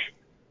which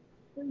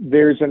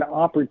there's an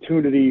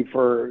opportunity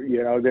for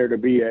there to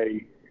be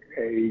a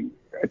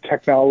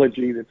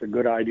technology that's a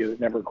good idea that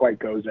never quite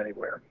goes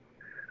anywhere.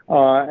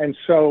 And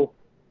so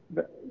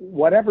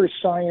wherever the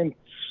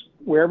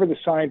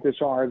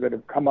scientists are that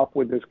have come up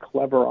with this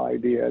clever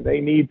idea, they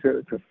need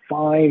to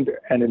find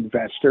an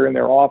investor, and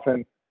they're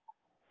often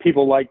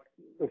people like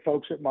the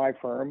folks at my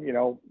firm,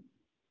 MDs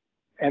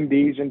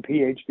and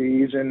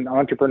PhDs and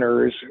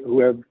entrepreneurs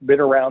who have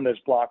been around this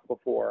block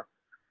before,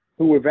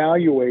 who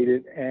evaluate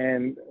it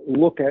and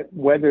look at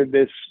whether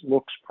this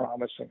looks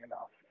promising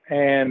enough.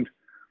 And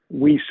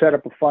we set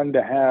up a fund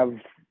to have,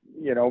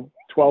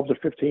 12 to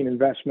 15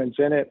 investments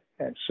in it,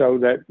 and so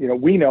that,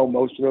 we know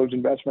most of those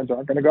investments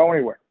aren't going to go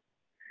anywhere.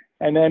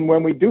 And then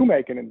when we do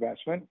make an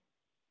investment,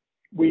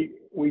 we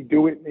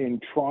do it in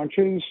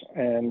tranches,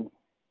 and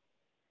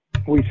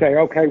we say,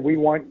 okay, we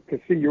want to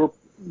see your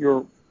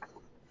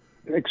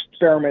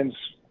experiments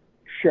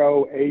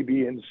show A,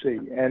 B, and C.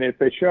 And if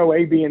they show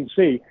A, B, and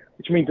C,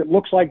 which means it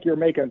looks like you're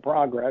making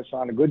progress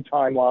on a good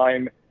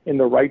timeline in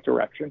the right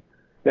direction,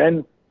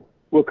 then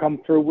we'll come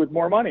through with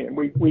more money. And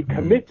we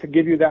commit to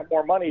give you that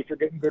more money if you're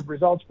getting good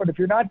results. But if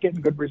you're not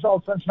getting good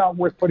results, that's not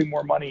worth putting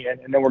more money in.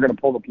 And then we're going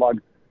to pull the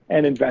plug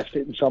and invest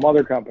it in some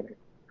other company.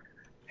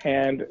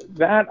 And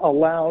that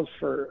allows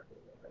for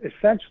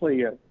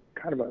essentially a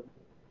kind of a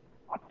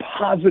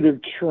positive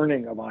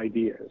churning of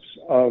ideas,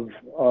 of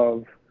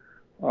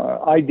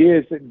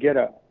ideas that get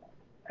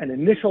an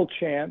initial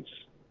chance,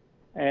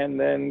 and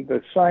then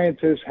the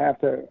scientists have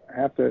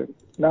to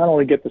not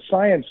only get the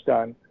science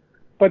done,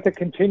 but to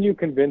continue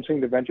convincing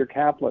the venture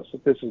capitalists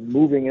that this is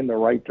moving in the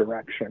right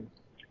direction.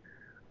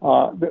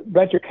 The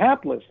venture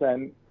capitalists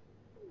then,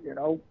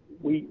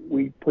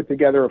 we put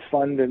together a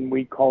fund and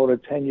we call it a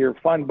 10-year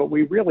fund, but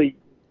we really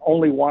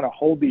only want to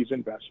hold these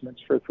investments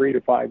for 3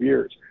 to 5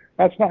 years.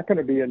 That's not going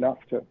to be enough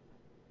to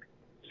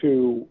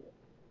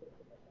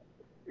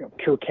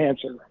cure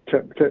cancer,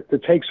 to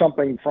take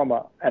something from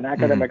an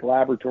academic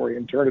laboratory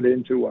and turn it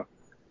into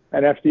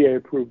an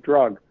FDA-approved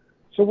drug.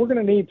 So we're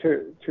going to need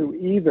to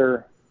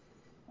either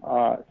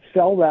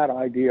sell that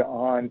idea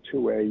on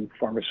to a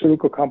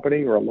pharmaceutical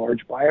company or a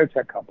large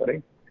biotech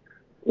company,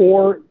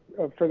 or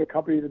for the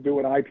company to do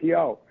an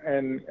IPO.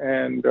 And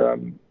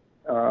the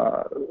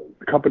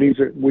companies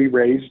that we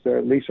raised,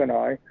 Lisa and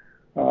I,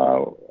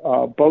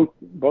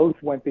 both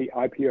went the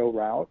IPO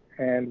route,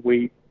 and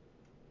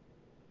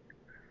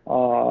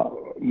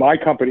my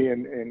company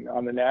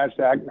on the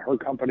NASDAQ, and her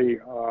company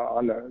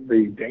on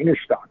the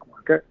Danish stock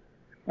market,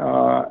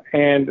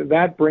 and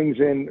that brings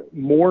in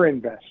more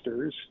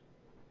investors,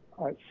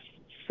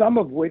 some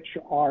of which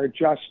are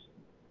just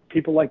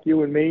people like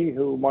you and me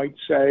who might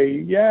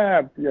say,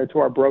 to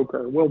our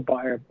broker, we'll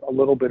buy a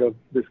little bit of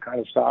this kind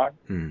of stock,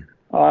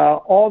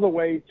 all the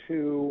way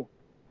to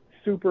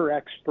super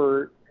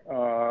expert,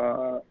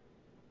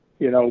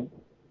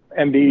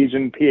 MDs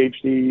and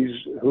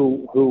PhDs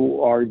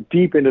who are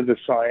deep into the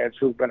science,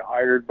 who've been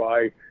hired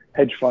by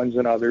hedge funds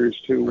and others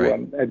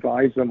to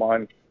advise them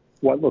on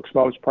what looks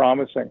most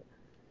promising.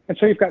 And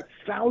so you've got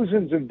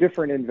thousands of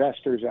different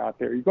investors out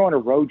there. You go on a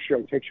road show,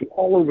 it takes you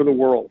all over the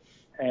world,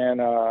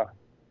 And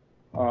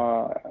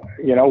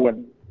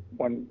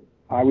when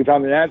I was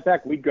on the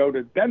NASDAQ, we'd go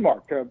to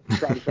Denmark to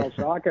try to sell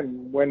stock.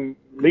 And when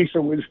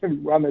Lisa was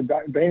on the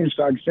Danish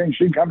Stock Exchange,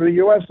 she'd come to the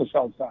U.S. to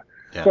sell stock.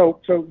 Yeah. So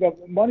the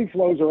money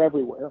flows are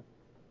everywhere.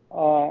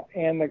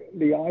 And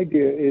the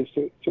idea is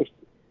to just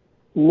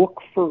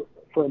look for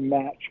a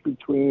match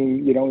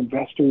between,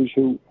 investors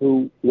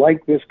who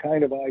like this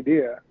kind of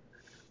idea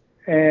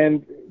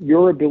and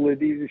your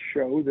ability to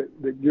show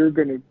that you're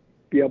going to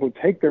be able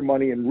to take their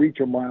money and reach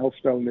a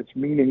milestone that's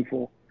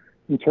meaningful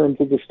in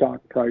terms of the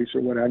stock price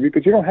or what have you,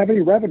 because you don't have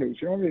any revenues,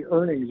 you don't have any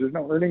earnings, there's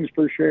no earnings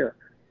per share.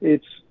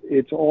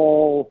 It's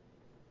all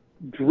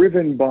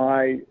driven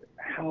by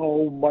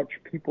how much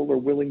people are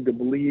willing to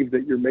believe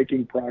that you're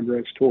making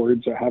progress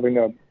towards having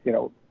a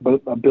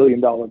 $1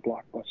 billion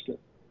blockbuster.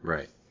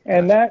 Right.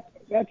 And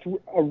that's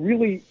a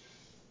really,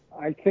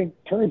 I think,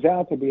 turns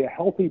out to be a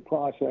healthy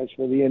process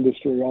for the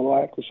industry, although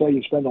I have to say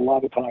you spend a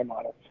lot of time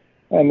on it.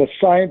 And the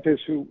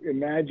scientists who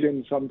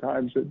imagine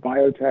sometimes that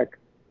biotech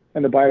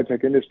and the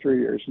biotech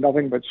industry is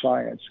nothing but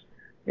science,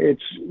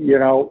 it's,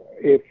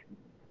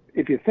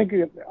 if you think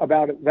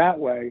about it that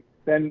way,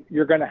 then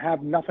you're going to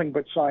have nothing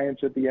but science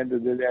at the end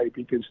of the day,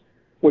 because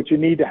what you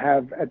need to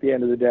have at the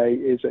end of the day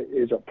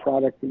is a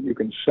product that you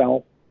can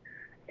sell.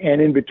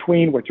 And in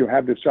between, what you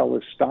have to sell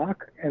is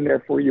stock, and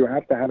therefore you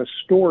have to have a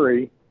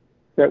story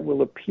that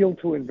will appeal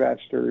to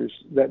investors,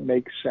 that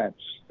makes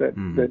sense,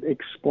 that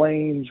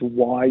explains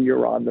why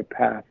you're on the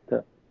path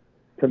to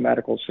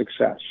medical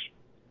success.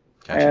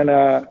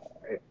 Gotcha.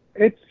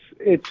 And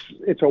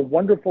it's a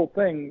wonderful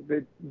thing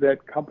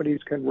that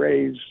companies can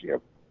raise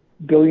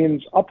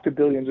billions, up to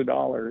billions of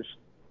dollars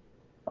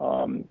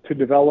to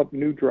develop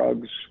new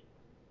drugs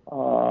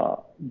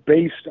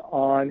based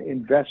on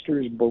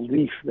investors'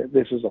 belief that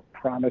this is a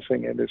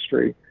promising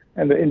industry.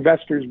 And the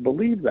investors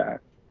believe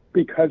that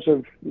because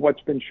of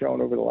what's been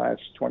shown over the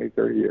last 20,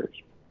 30 years.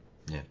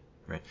 Yeah,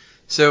 right.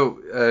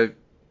 So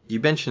you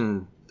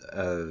mentioned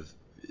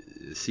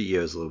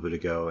CEOs a little bit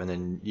ago, and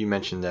then you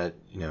mentioned that,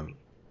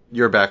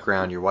 your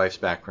background, your wife's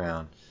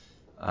background,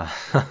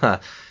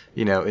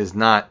 is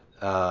not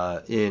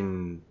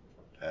in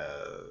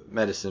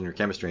medicine or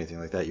chemistry or anything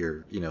like that.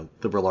 You're,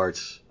 liberal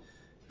arts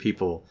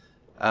people.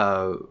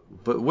 But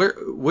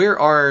where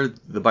are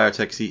the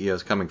biotech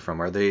CEOs coming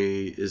from? Are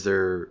these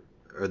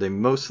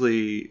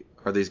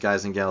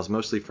guys and gals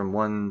mostly from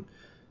one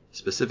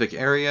specific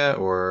area,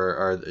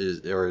 or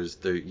is there,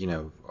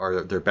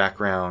 are their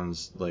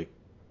backgrounds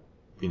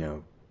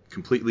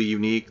completely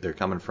unique? They're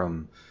coming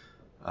from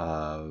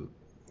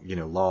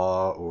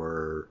law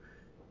or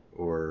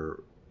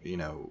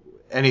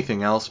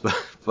anything else,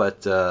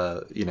 but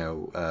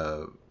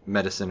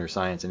medicine or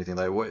science, anything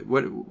like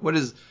what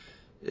is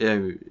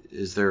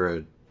there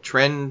a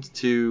trend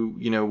to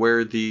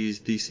where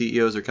these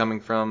CEOs are coming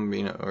from,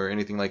 or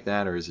anything like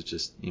that, or is it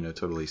just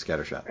totally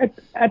scattershot?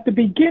 At the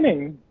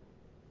beginning,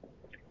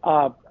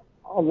 a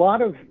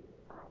lot of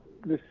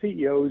the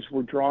CEOs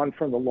were drawn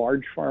from the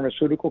large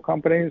pharmaceutical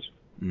companies,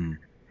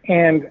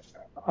 and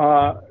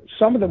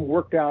some of them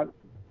worked out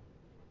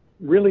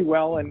really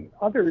well, and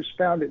others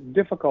found it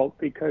difficult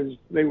because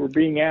they were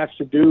being asked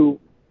to do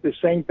the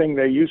same thing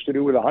they used to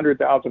do with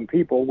 100,000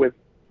 people with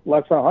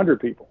less than 100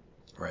 people.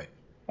 Right.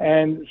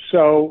 And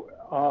so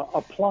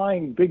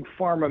applying big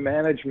pharma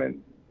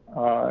management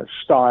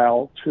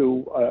style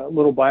to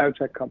little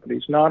biotech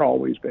companies not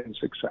always been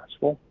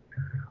successful,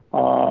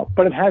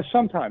 but it has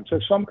sometimes. So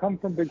some come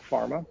from big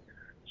pharma.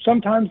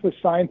 Sometimes the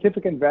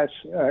scientific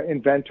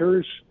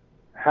inventors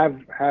have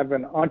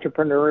an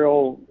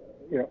entrepreneurial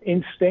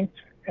instinct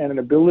and an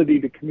ability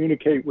to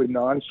communicate with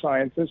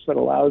non-scientists that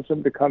allows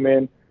them to come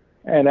in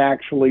and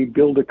actually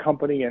build a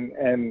company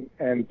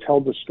and tell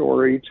the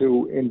story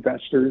to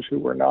investors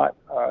who are not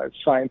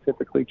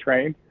scientifically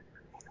trained.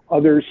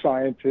 Other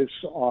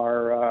scientists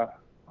are,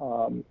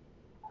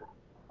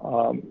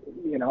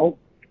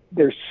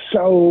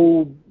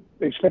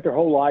 they've spent their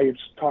whole lives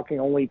talking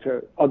only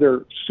to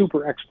other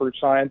super expert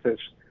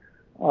scientists.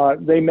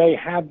 They may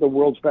have the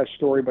world's best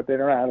story, but they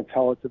don't know how to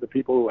tell it to the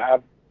people who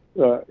have,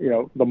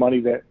 the money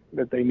that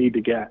they need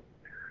to get.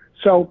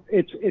 So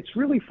it's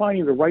really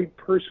finding the right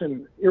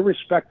person,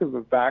 irrespective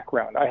of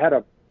background. I had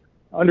a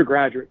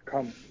undergraduate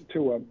come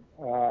to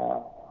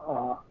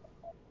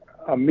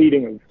a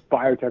meeting of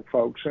biotech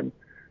folks, and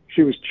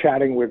she was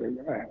chatting with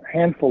a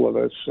handful of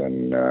us,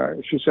 and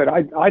she said,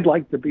 "I'd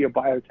like to be a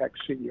biotech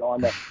CEO.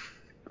 I'm a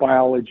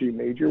biology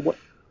major.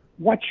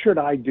 What should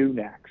I do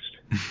next?"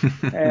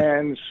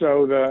 And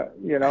so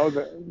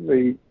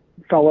the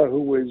fellow who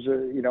was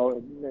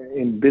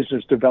in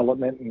business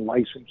development and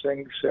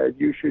licensing said,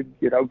 "You should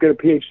get a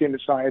PhD in the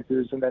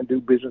sciences and then do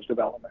business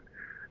development."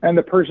 And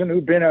the person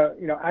who'd been a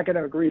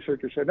academic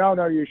researcher said, "No,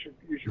 you should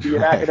be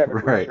an academic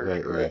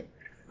researcher." Right.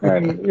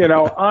 And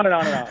on and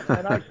on and on.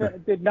 And I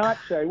did not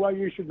say, "Well,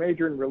 you should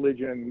major in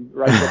religion and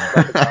write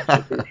books about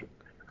the Constitution."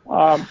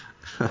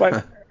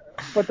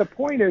 But the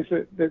point is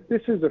that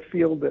this is a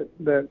field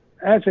that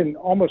as in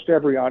almost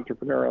every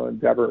entrepreneurial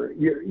endeavor,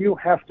 you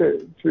have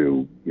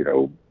to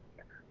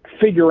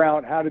figure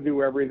out how to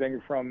do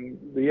everything from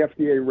the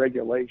FDA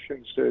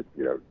regulations to,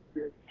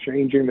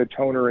 changing the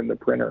toner in the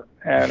printer.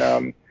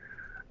 And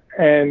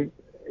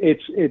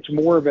it's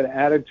more of an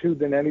attitude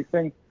than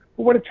anything.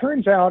 But what it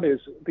turns out is,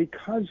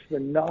 because the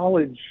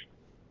knowledge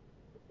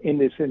in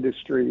this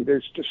industry,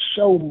 there's just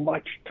so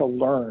much to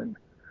learn.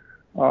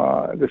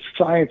 The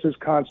science is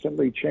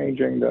constantly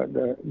changing.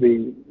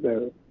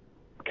 The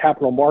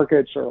capital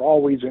markets are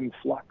always in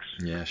flux.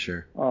 Yeah,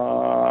 sure.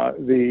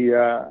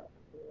 The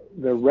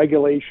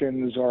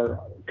regulations are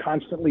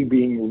constantly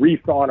being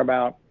rethought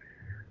about.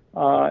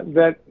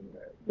 That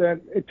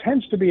it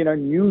tends to be an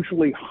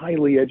unusually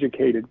highly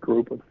educated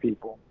group of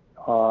people.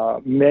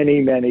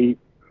 Many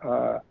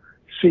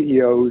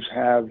CEOs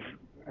have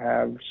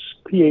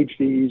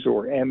PhDs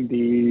or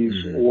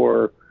MDs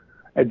or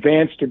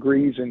advanced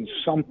degrees in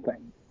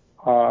something.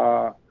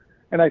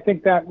 And I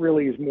think that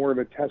really is more of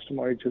a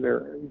testimony to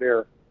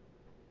their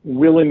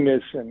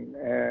willingness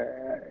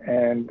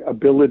and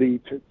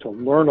ability to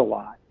learn a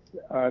lot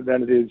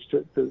than it is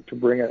to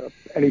bring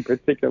any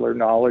particular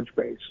knowledge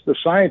base. The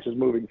science is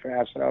moving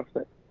fast enough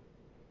that,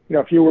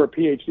 if you were a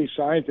PhD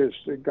scientist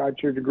that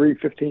got your degree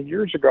 15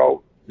 years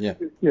ago, yeah,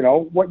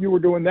 what you were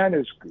doing then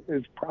is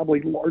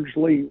probably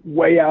largely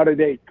way out of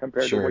date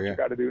compared to what you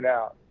got to do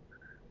now.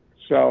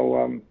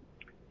 So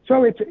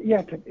it's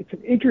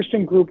an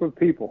interesting group of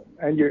people,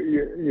 and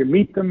you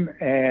meet them,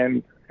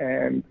 and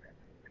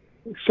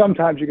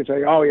sometimes you can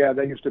say, oh yeah,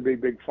 they used to be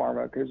big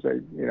pharma because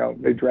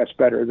they dress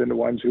better than the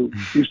ones who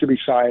used to be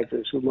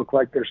scientists who look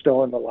like they're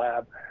still in the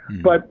lab.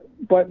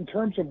 But in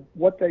terms of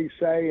what they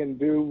say and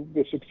do,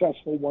 the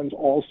successful ones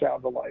all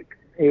sound alike.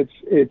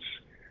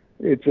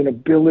 It's an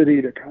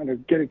ability to kind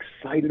of get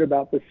excited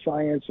about the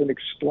science and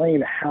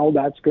explain how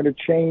that's going to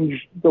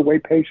change the way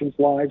patients'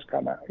 lives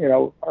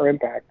are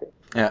impacted.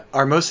 Yeah.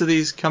 Are most of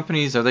these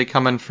companies, are they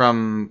coming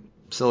from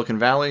Silicon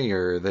Valley,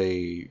 or are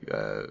they,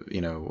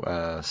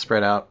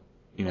 spread out,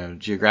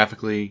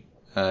 geographically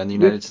in the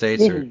United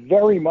States? This is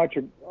very much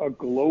a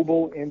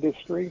global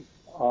industry.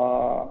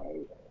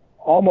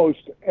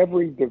 Almost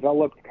every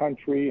developed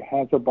country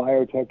has a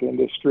biotech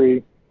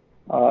industry.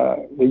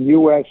 The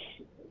U.S.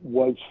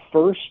 was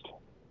first,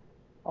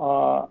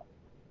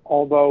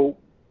 although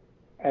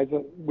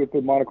with the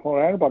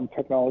monoclonal antibody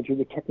technology,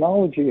 the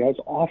technology has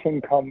often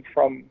come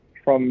from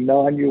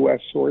non-U.S.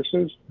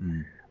 sources.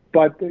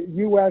 But the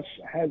U.S.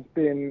 has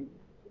been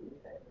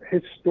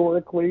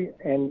historically,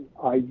 and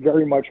I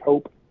very much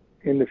hope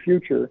in the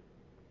future,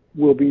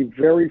 will be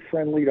very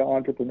friendly to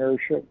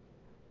entrepreneurship.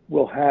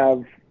 We'll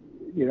have,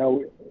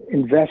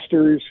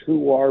 investors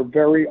who are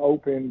very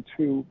open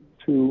to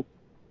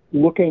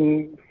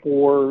looking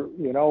for,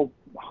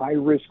 high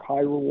risk, high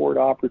reward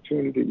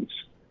opportunities.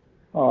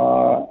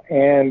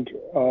 And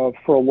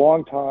for a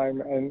long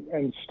time,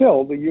 and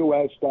still, the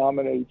U.S.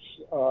 dominates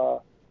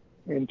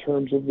in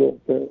terms of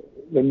the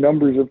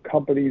numbers of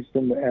companies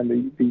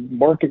and the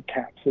market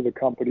caps of the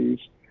companies.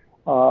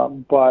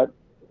 But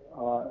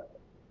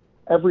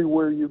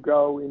everywhere you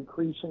go,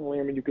 increasingly,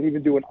 you can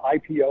even do an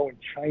IPO in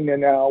China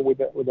now with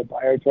a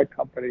biotech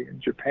company, in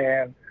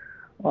Japan,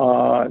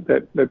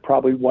 that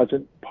probably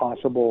wasn't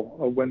possible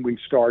when we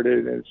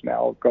started, and it's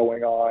now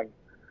going on.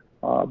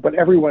 But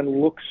everyone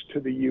looks to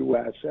the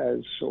U.S.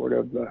 as sort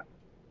of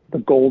the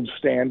gold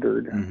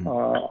standard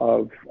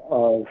of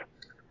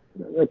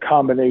a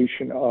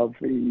combination of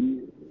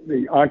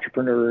the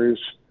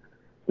entrepreneurs,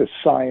 the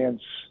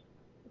science,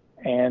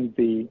 and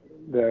the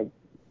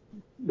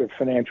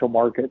financial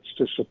markets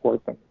to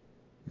support them.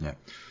 Yeah.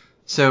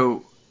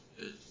 So,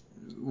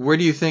 where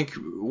do you think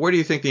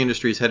the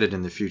industry is headed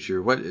in the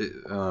future? What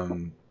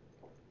the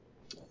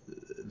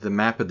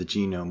map of the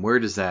genome? Where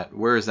is that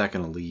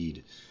going to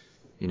lead?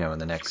 In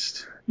the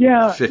next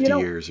 50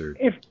 years or.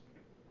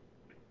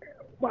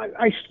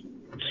 I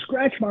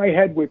scratch my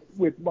head with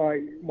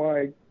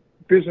my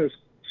business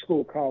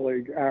school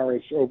colleague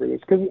Aris over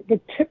this, because the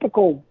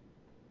typical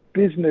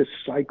business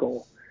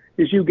cycle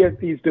is you get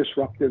these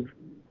disruptive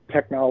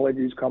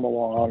technologies come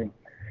along,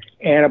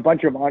 and a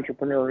bunch of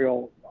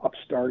entrepreneurial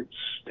upstarts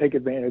take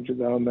advantage of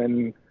them,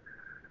 and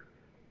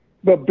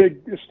the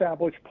big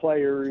established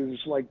players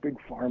like Big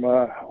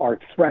Pharma are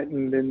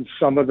threatened, and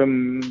some of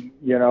them,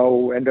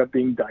 end up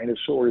being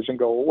dinosaurs and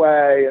go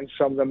away, and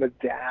some of them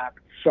adapt,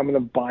 some of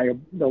them buy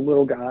the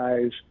little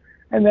guys,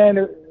 and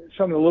then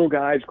some of the little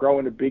guys grow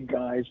into big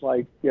guys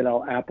like,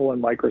 Apple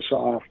and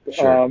Microsoft.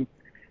 Sure.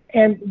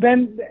 And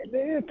then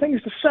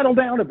things just settle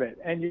down a bit,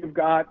 and you've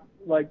got,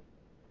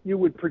 you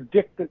would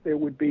predict that there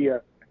would be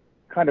a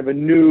kind of a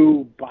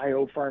new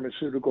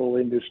biopharmaceutical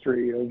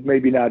industry of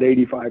maybe not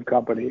 85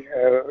 companies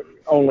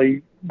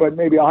only, but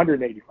maybe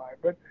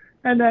 185.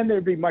 And then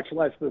there'd be much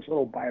less this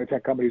little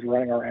biotech companies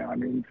running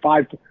around.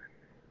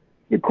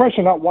 The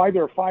question not why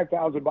there are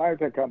 5,000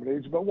 biotech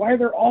companies, but why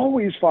there are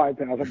always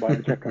 5,000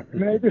 biotech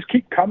companies. They just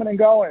keep coming and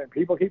going, and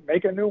people keep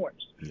making new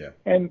ones. Yeah.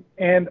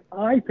 And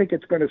I think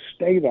it's going to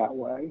stay that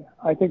way.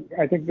 I think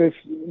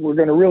we're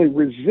going to really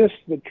resist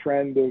the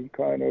trend of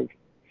kind of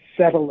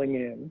settling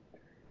in,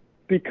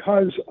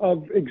 because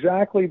of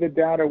exactly the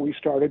data we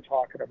started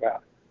talking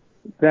about.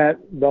 that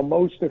the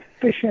most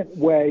efficient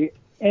way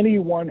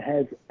anyone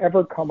has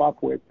ever come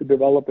up with to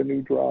develop a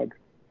new drug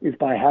is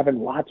by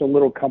having lots of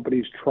little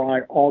companies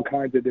try all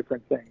kinds of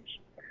different things.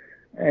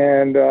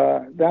 And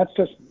that's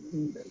just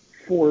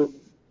for,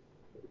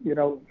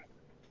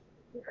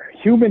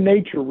 human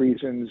nature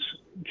reasons,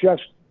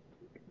 just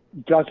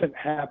doesn't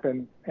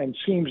happen and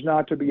seems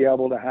not to be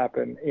able to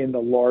happen in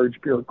the large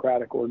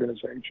bureaucratic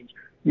organizations.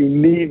 You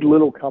need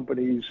little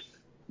companies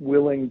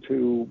willing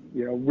to,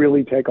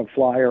 really take a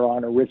flyer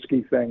on a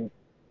risky thing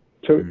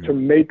to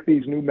make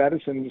these new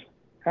medicines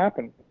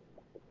happen.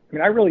 I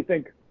mean, I really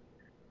think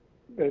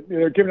that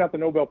they're giving out the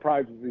Nobel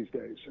Prizes these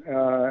days,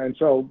 and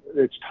so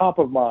it's top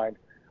of mind.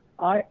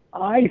 I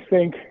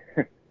think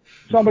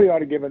somebody ought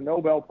to give a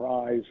Nobel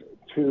Prize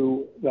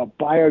to the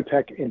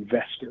biotech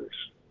investors,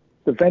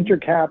 the venture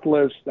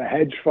capitalists, the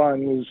hedge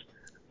funds,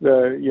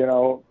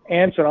 the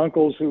aunts and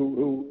uncles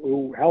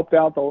who helped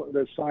out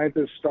the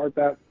scientists start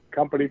that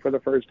company for the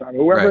first time,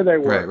 whoever they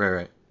were,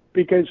 right.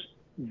 Because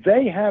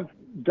they have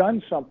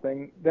done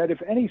something that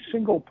if any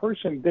single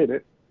person did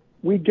it,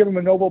 we'd give them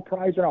a Nobel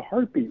Prize in a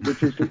heartbeat,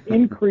 which is to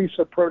increase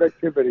the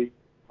productivity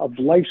of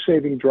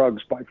life-saving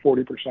drugs by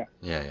 40%.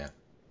 Yeah,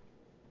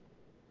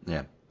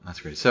 that's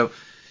great. So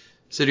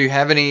do you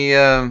have any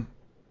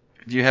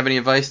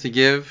advice to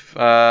give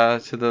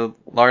to the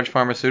large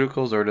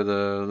pharmaceuticals or to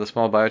the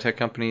small biotech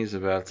companies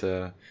about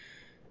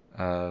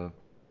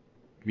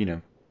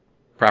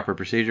proper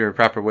procedure, or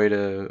proper way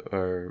to,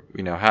 or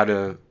how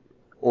to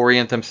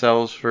orient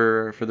themselves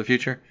for the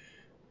future?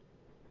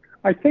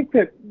 I think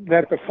that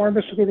the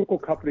pharmaceutical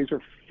companies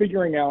are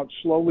figuring out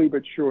slowly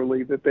but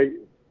surely that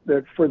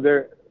for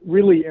their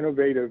really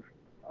innovative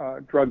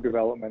drug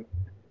development,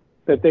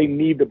 that they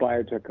need the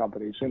biotech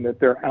companies, and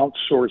that they're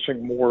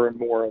outsourcing more and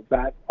more of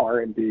that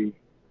R&D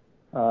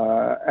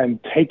and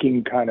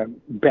taking kind of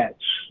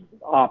bets,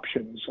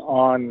 options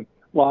on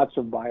lots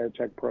of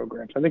biotech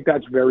programs. I think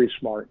that's very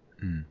smart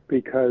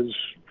because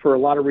for a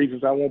lot of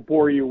reasons I won't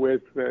bore you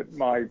with, that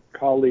my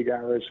colleague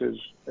Aris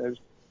has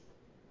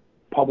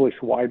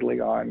published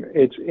widely on,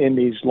 it's in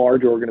these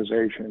large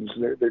organizations.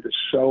 There are just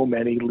so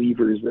many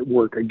levers that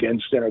work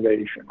against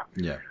innovation.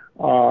 Yeah.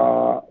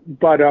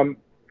 But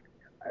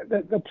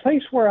the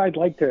place where I'd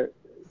like to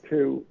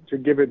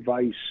give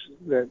advice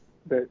that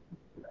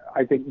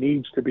I think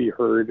needs to be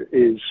heard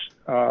is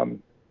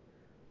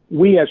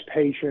we as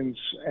patients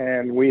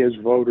and we as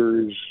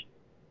voters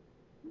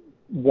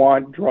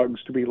want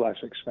drugs to be less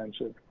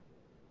expensive.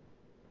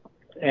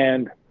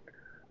 And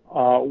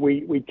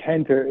we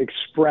tend to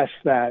express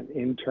that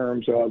in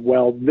terms of,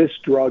 well, this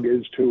drug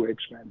is too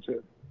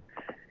expensive.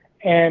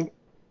 And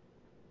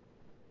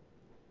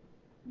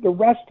the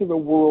rest of the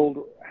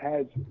world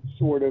has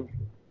sort of,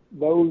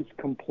 those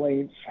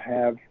complaints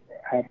have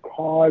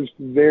caused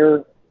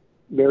their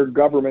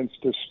governments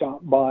to stop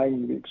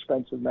buying the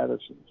expensive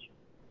medicines.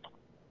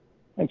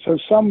 And so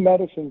some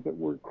medicines that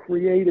were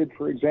created,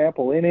 for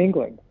example, in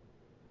England,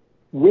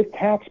 with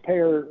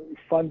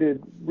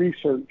taxpayer-funded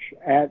research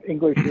at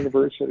English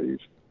universities,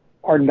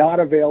 are not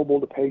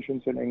available to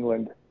patients in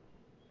England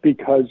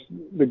because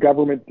the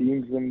government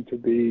deems them to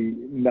be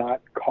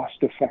not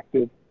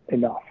cost-effective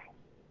enough.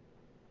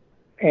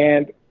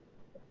 And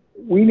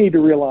we need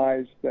to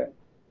realize that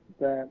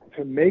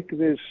to make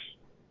this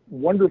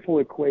wonderful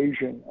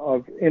equation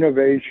of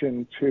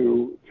innovation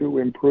to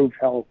improve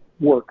health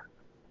work,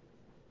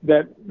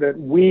 that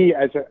we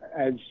as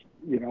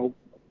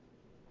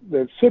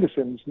the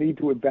citizens need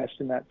to invest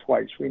in that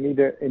twice. We need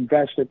to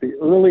invest at the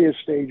earliest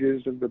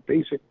stages of the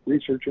basic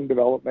research and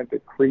development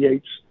that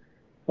creates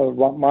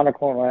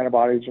monoclonal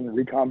antibodies and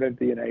recombinant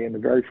DNA in the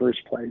very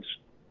first place.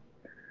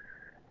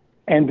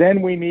 And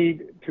then we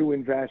need to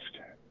invest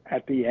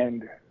at the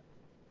end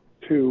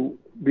to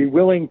be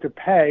willing to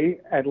pay,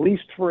 at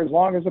least for as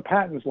long as the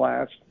patents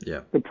last,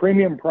 the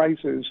premium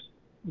prices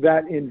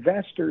that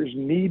investors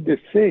need to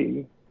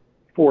see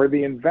for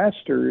the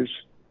investors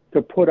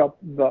to put up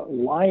the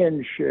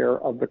lion's share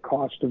of the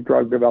cost of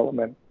drug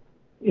development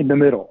in the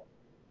middle.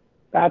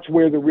 That's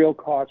where the real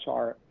costs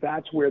are.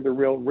 That's where the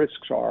real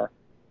risks are.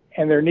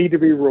 And there need to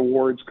be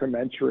rewards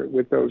commensurate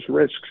with those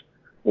risks,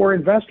 or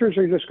investors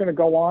are just going to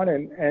go on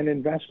and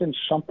invest in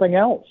something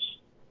else.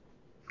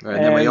 Right,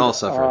 and then we all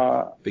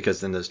suffer because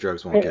then those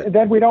drugs won't get.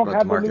 Then we don't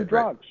have the new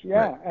drugs,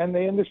 right. And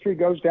the industry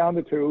goes down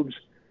the tubes,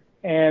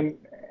 and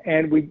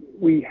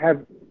we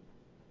have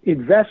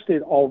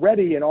invested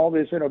already in all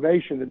this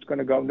innovation that's going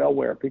to go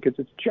nowhere because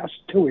it's just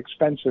too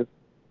expensive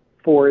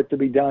for it to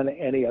be done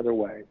any other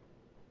way.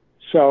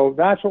 So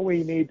that's what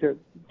we need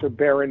to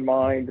bear in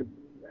mind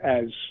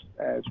as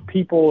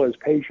people, as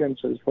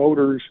patients, as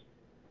voters.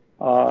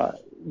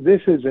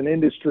 This is an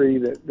industry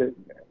that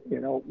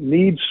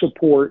needs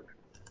support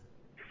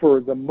for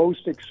the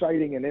most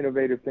exciting and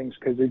innovative things,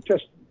 because there's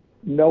just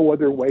no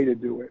other way to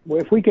do it.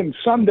 Well, if we can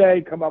someday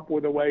come up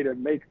with a way to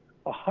make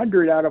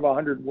 100 out of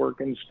 100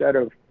 work instead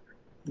of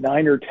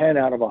 9 or 10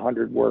 out of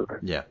 100 work,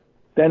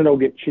 then it'll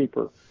get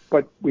cheaper.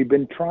 But we've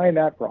been trying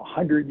that for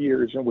 100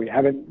 years, and we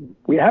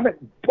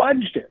haven't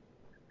budged it.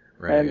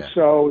 Right,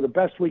 so the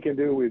best we can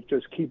do is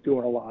just keep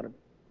doing a lot of it.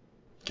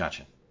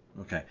 Gotcha.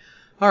 Okay.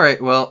 All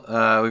right. Well,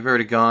 we've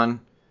already gone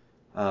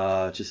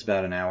just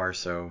about an hour,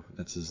 so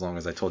that's as long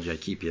as I told you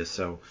I'd keep you.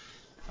 So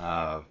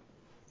I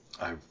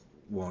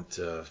won't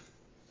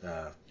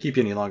keep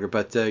you any longer.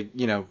 But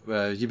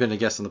you've been a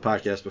guest on the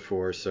podcast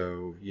before,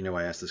 so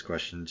I asked this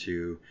question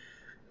to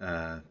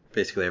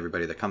basically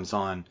everybody that comes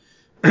on.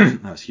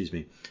 Oh, excuse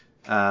me.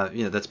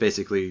 That's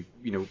basically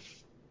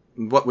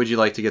what would you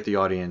like to get the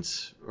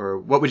audience, or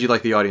what would you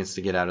like the audience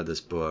to get out of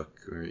this book,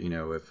 or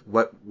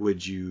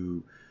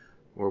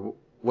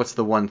what's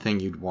the one thing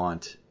you'd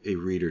want a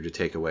reader to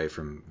take away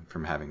from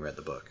having read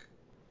the book?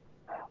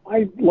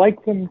 I'd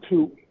like them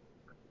to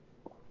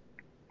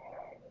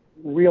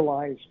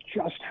realize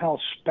just how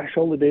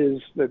special it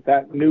is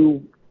that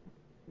new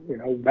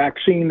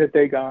vaccine that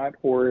they got,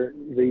 or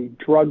the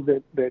drug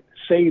that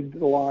saved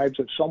the lives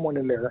of someone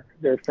in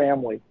their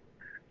family,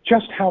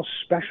 just how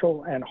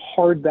special and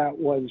hard that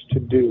was to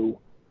do,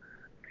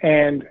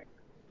 and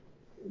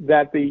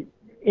that the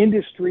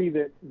industry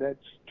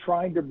that's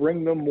trying to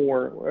bring them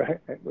more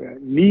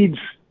needs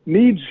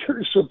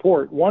your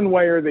support one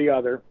way or the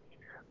other,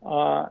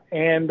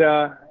 and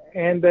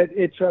that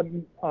it's a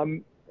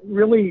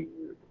really,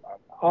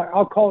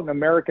 I'll call it an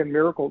American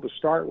miracle to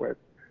start with,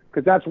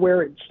 because that's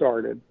where it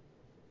started.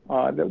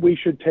 That we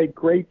should take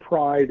great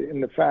pride in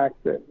the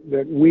fact that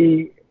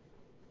we,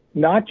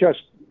 not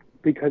just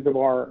because of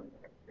our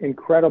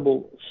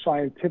incredible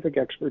scientific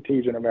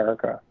expertise in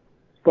America,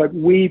 but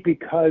we,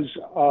 because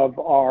of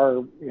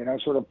our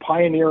sort of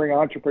pioneering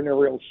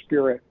entrepreneurial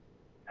spirit,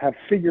 have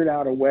figured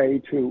out a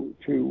way to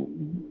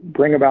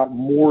bring about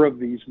more of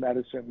these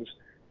medicines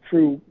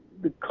through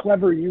the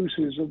clever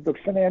uses of the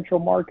financial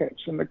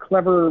markets and the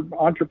clever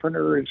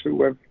entrepreneurs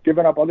who have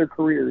given up other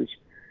careers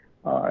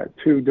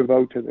to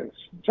devote to this.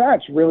 So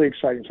that's really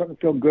exciting, something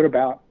to feel good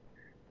about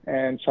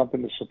and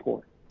something to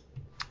support.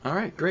 All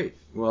right, great.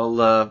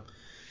 Well,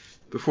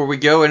 before we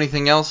go,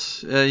 anything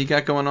else you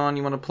got going on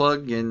you want to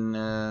plug, and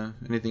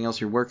anything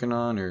else you're working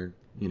on, or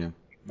anything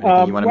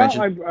you want to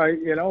mention?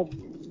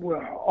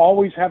 We'll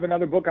always have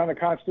another book on the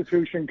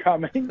Constitution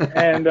coming,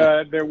 and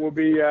there will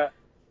be.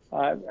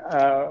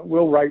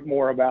 We'll write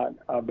more about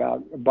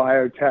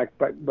biotech,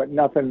 but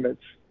nothing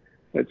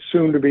that's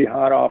soon to be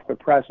hot off the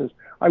presses.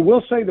 I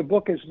will say the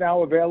book is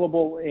now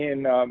available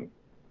in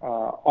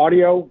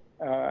audio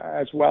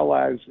as well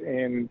as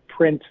in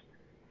print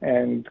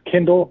and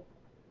Kindle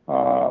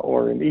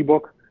or an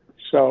ebook.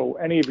 So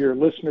any of your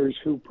listeners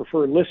who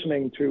prefer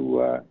listening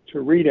to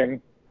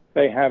reading,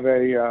 they have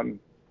a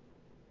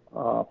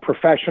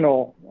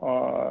professional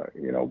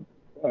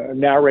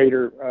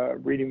narrator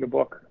reading the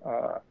book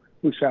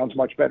who sounds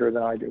much better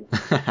than I do.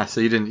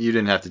 So you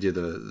didn't have to do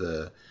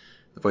the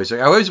voice. I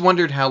always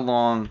wondered how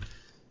long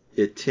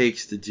it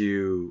takes to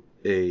do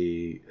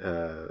to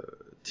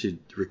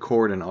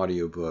record an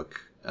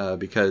audiobook,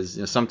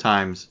 because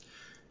sometimes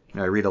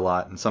I read a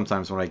lot, and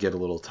sometimes when I get a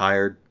little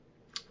tired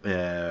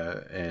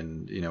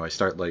and I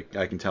start,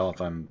 I can tell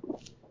if I'm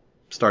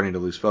starting to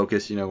lose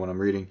focus when I'm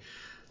reading.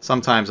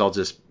 Sometimes I'll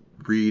just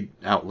read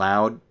out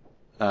loud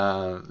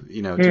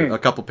to a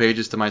couple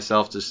pages to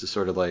myself, just to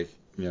sort of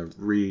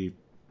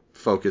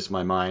refocus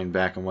my mind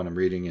back on what I'm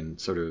reading, and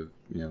sort of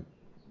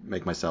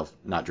make myself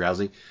not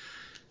drowsy.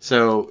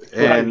 So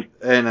and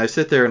I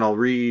sit there and I'll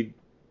read,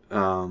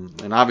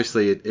 and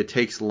obviously it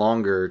takes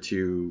longer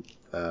to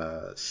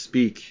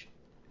speak,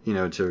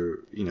 to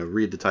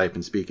read the type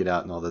and speak it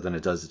out and all that than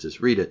it does to just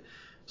read it.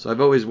 So I've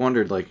always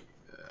wondered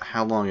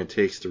how long it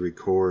takes to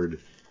record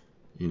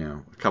a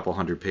couple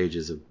hundred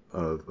pages of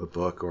a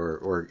book,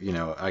 or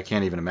I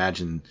can't even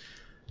imagine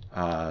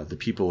the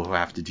people who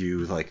have to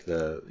do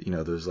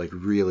those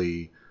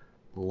really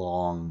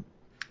long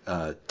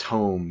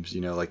tomes,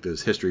 like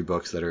those history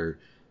books that are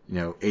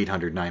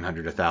 800,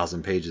 900,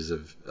 1,000 pages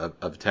of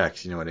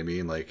text. You know what I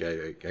mean? I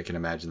can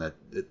imagine that.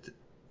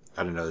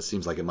 I don't know. It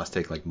seems like it must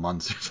take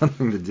months or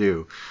something to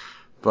do.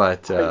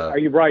 But are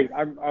you right?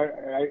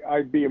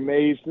 I'd be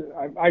amazed.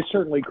 I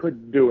certainly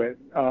couldn't do it.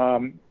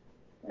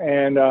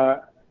 And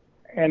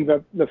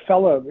the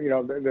fellow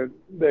that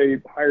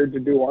they hired to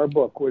do our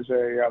book was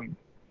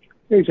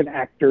he's an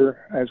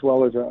actor as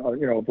well as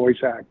a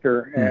voice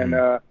actor, and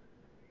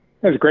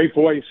has a great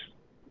voice.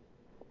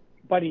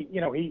 But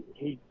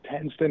he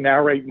tends to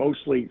narrate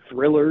mostly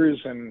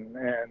thrillers and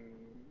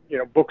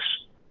books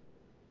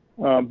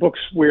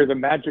where the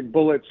magic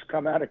bullets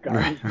come out of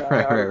guns, not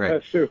out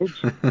of test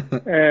tubes.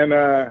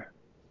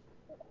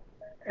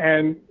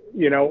 and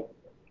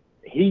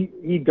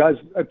he does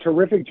a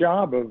terrific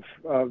job of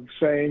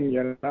saying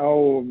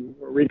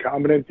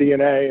recombinant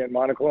DNA and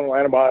monoclonal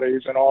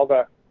antibodies and all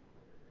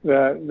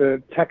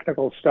the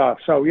technical stuff.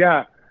 So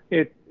yeah,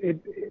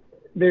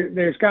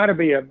 there's got to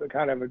be a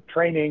kind of a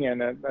training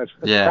and a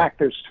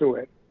practice to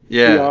it,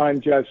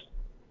 beyond just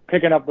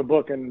picking up the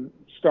book and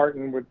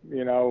starting with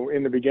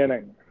in the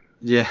beginning.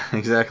 Yeah,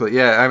 exactly.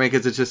 Yeah, I mean,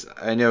 because it's just,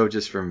 I know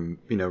just from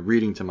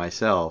reading to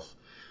myself,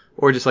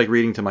 or just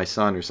reading to my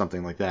son or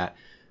something like that,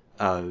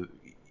 how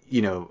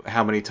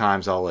many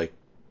times I'll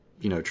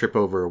trip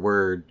over a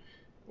word,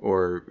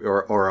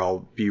 or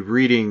I'll be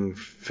reading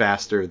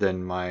faster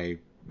than my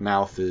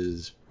mouth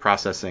is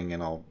processing,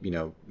 and I'll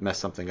mess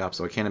something up.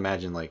 So I can't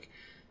imagine like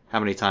how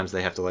many times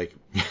they have to like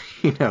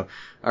all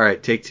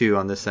right, take 2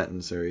 on this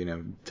sentence,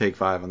 or take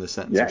 5 on this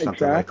sentence, or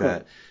something exactly. like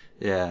that.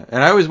 Yeah,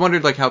 and I always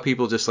wondered like how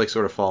people just like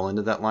sort of fall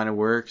into that line of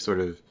work.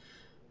 Sort of,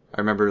 I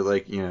remember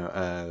like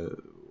I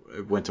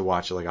went to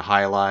watch like a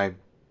highlight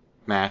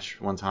match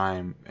one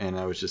time, and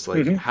I was just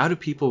like, how do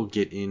people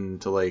get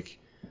into like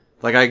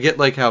I get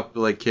like how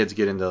like kids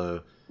get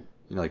into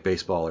like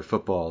baseball or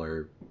football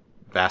or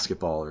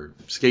basketball or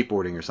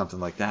skateboarding or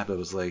something like that, but it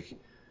was like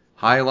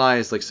highlight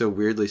is like so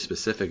weirdly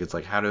specific. It's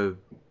like how do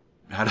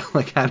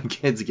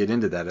kids get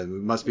into that? It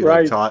must be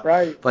like taught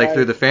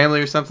through the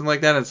family or something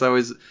like that. And so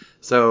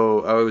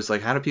I was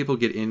like, how do people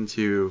get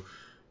into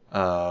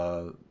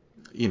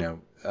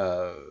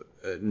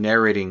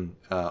narrating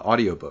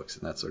audiobooks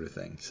and that sort of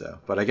thing? So,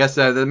 but I guess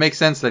that makes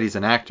sense that he's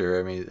an actor.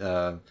 I mean,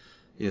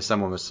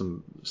 someone with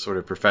some sort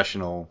of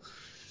professional,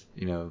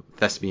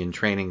 thespian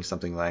training,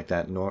 something like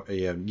that,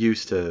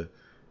 used to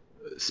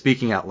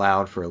speaking out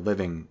loud for a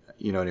living.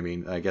 You know what I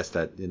mean? I guess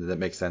that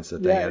makes sense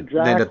that they end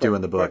up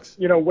doing the books.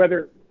 But,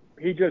 whether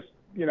he just,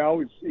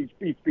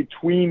 he's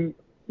between,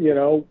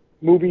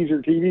 movies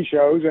or TV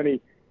shows, and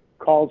he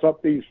calls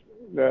up the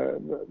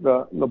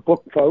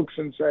book folks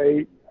and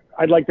say,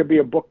 I'd like to be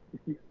a book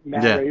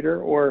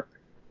narrator, or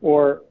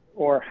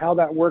how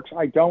that works,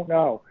 I don't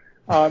know.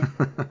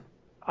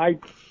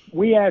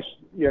 We asked,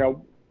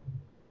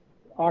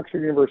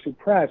 Oxford University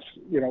Press,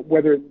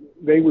 whether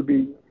they would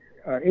be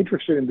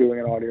interested in doing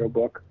an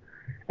audiobook,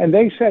 and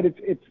they said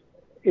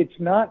it's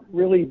not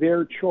really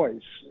their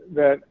choice.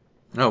 That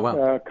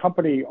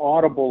company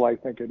Audible, I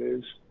think it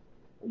is,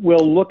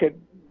 will look at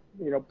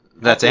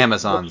that's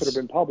Amazon's books that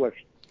have been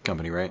published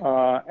company, right?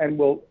 And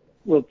will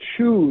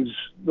choose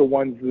the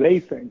ones they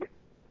think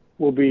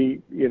will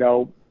be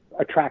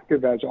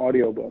attractive as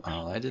audiobooks.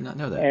 Oh, I did not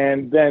know that.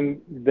 And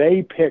then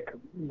they pick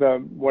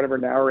whatever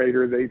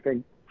narrator they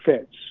think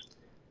fits.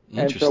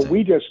 And so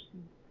we just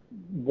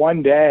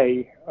one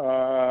day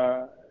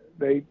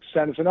they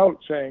sent us a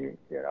note saying,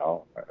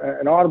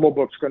 an Audible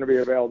book's going to be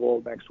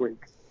available next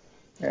week.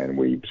 And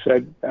we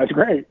said, that's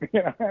great,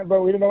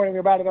 but we didn't know anything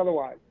about it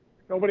otherwise.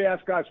 Nobody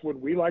asked us,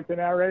 would we like to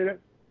narrate it?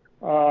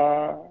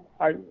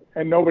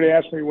 And nobody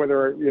asked me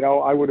whether,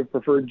 I would have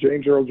preferred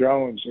James Earl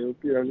Jones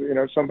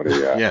or somebody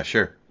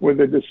sure, with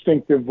a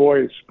distinctive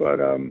voice. But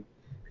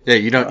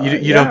you don't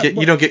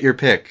get your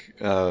pick.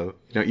 You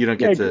don't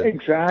get to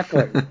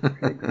exactly.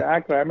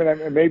 I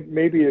mean,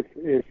 maybe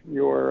if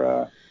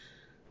you're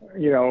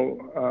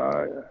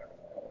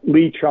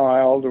Lee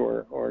Child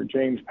or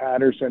James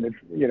Patterson,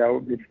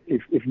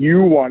 if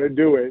you want to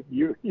do it,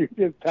 you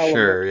just tell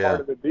them that's part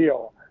of the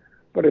deal.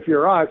 But if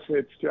you're us,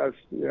 it's just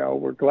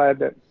we're glad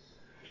that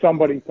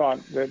somebody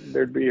thought that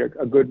there'd be a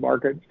good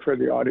market for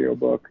the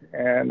audiobook,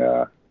 and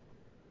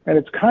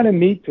it's kind of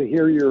neat to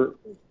hear you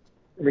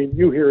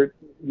hear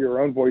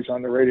your own voice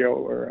on the radio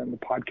or on the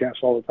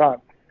podcast all the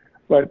time,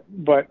 but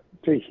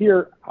to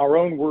hear our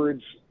own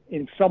words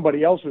in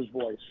somebody else's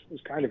voice is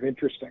kind of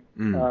interesting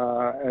and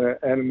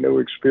a new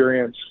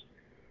experience.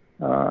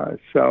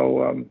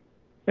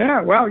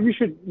 Yeah, well, you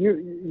should.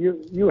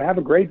 You have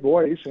a great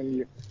voice,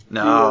 and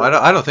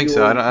I don't think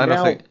so.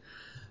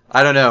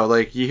 I don't know.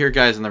 Like you hear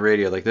guys on the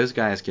radio, like those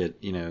guys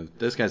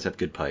those guys have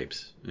good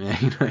pipes.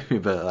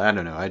 But I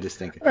don't know. I just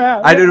think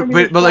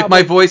but like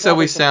my voice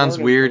always sounds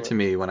weird to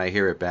me when I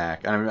hear it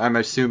back. I'm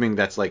assuming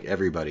that's like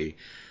everybody.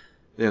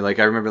 Like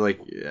I remember,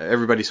 like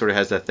everybody sort of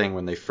has that thing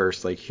when they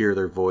first like hear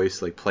their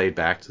voice like played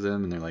back to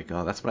them, and they're like,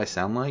 "Oh, that's what I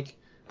sound like."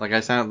 Like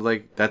I sound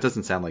like that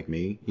doesn't sound like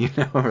me,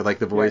 or like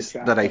the voice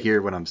that I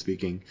hear when I'm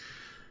speaking,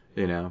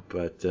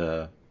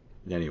 But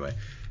anyway,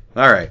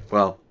 all right.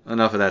 Well,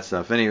 enough of that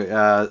stuff. Anyway,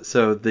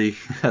 so the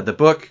the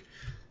book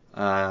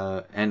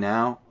and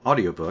now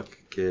audiobook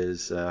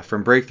is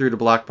From Breakthrough to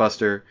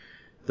Blockbuster: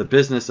 The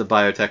Business of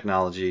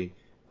Biotechnology.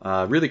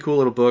 Really cool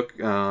little book.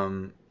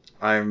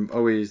 I'm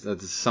always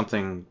this is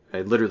something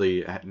I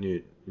literally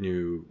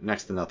knew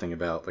next to nothing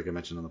about, like I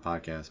mentioned on the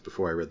podcast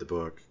before I read the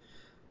book.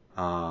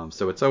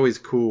 So it's always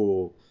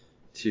cool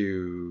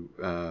to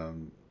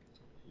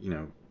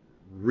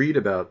read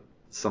about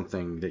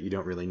something that you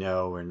don't really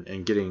know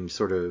and getting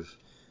sort of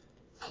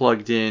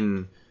plugged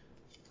in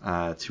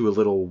to a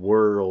little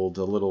world,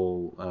 the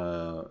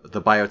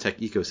biotech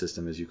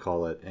ecosystem, as you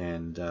call it,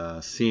 and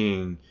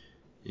seeing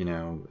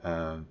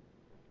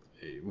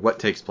what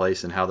takes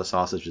place and how the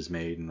sausage is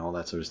made and all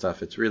that sort of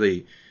stuff. It's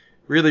really,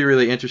 really,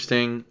 really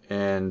interesting,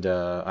 and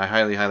I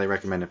highly, highly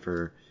recommend it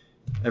for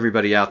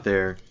everybody out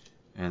there.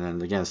 And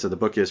then again, so the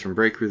book is From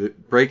Breakthrough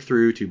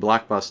to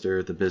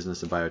Blockbuster: The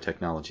Business of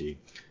Biotechnology.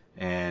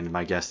 And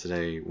my guest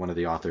today, one of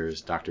the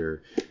authors,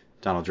 Dr.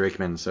 Donald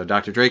Drakeman. So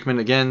Dr. Drakeman,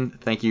 again,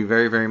 thank you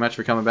very, very much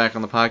for coming back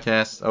on the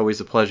podcast. Always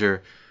a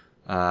pleasure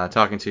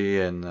talking to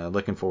you, and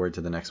looking forward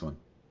to the next one.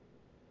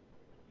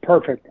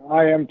 Perfect.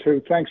 I am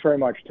too. Thanks very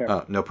much,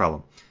 Tim. No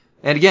problem.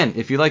 And again,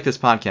 if you like this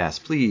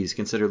podcast, please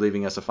consider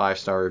leaving us a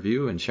 5-star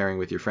review and sharing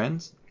with your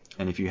friends.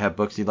 And if you have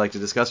books you'd like to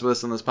discuss with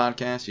us on this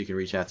podcast, you can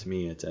reach out to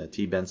me at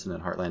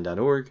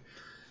tbenson@heartland.org.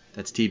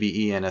 That's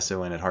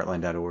TBENSON at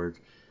heartland.org.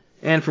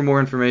 And for more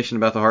information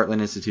about the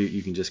Heartland Institute,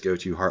 you can just go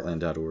to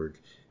heartland.org.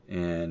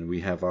 And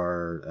we have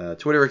our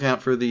Twitter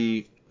account for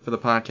the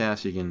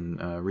podcast. You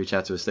can reach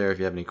out to us there if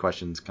you have any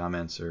questions,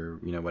 comments, or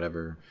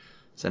whatever.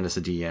 Send us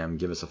a DM,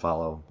 give us a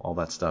follow, all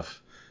that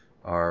stuff.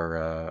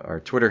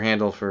 Our Twitter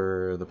handle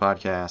for the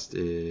podcast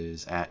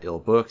is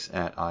 @illbooks,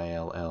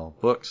 @ILL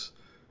books.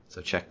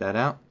 So check that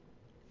out.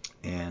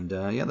 And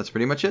that's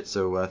pretty much it.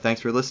 So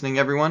thanks for listening,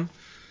 everyone.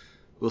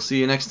 We'll see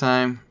you next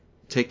time.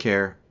 Take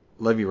care.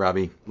 Love you,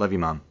 Robbie. Love you,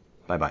 Mom.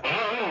 Bye-bye.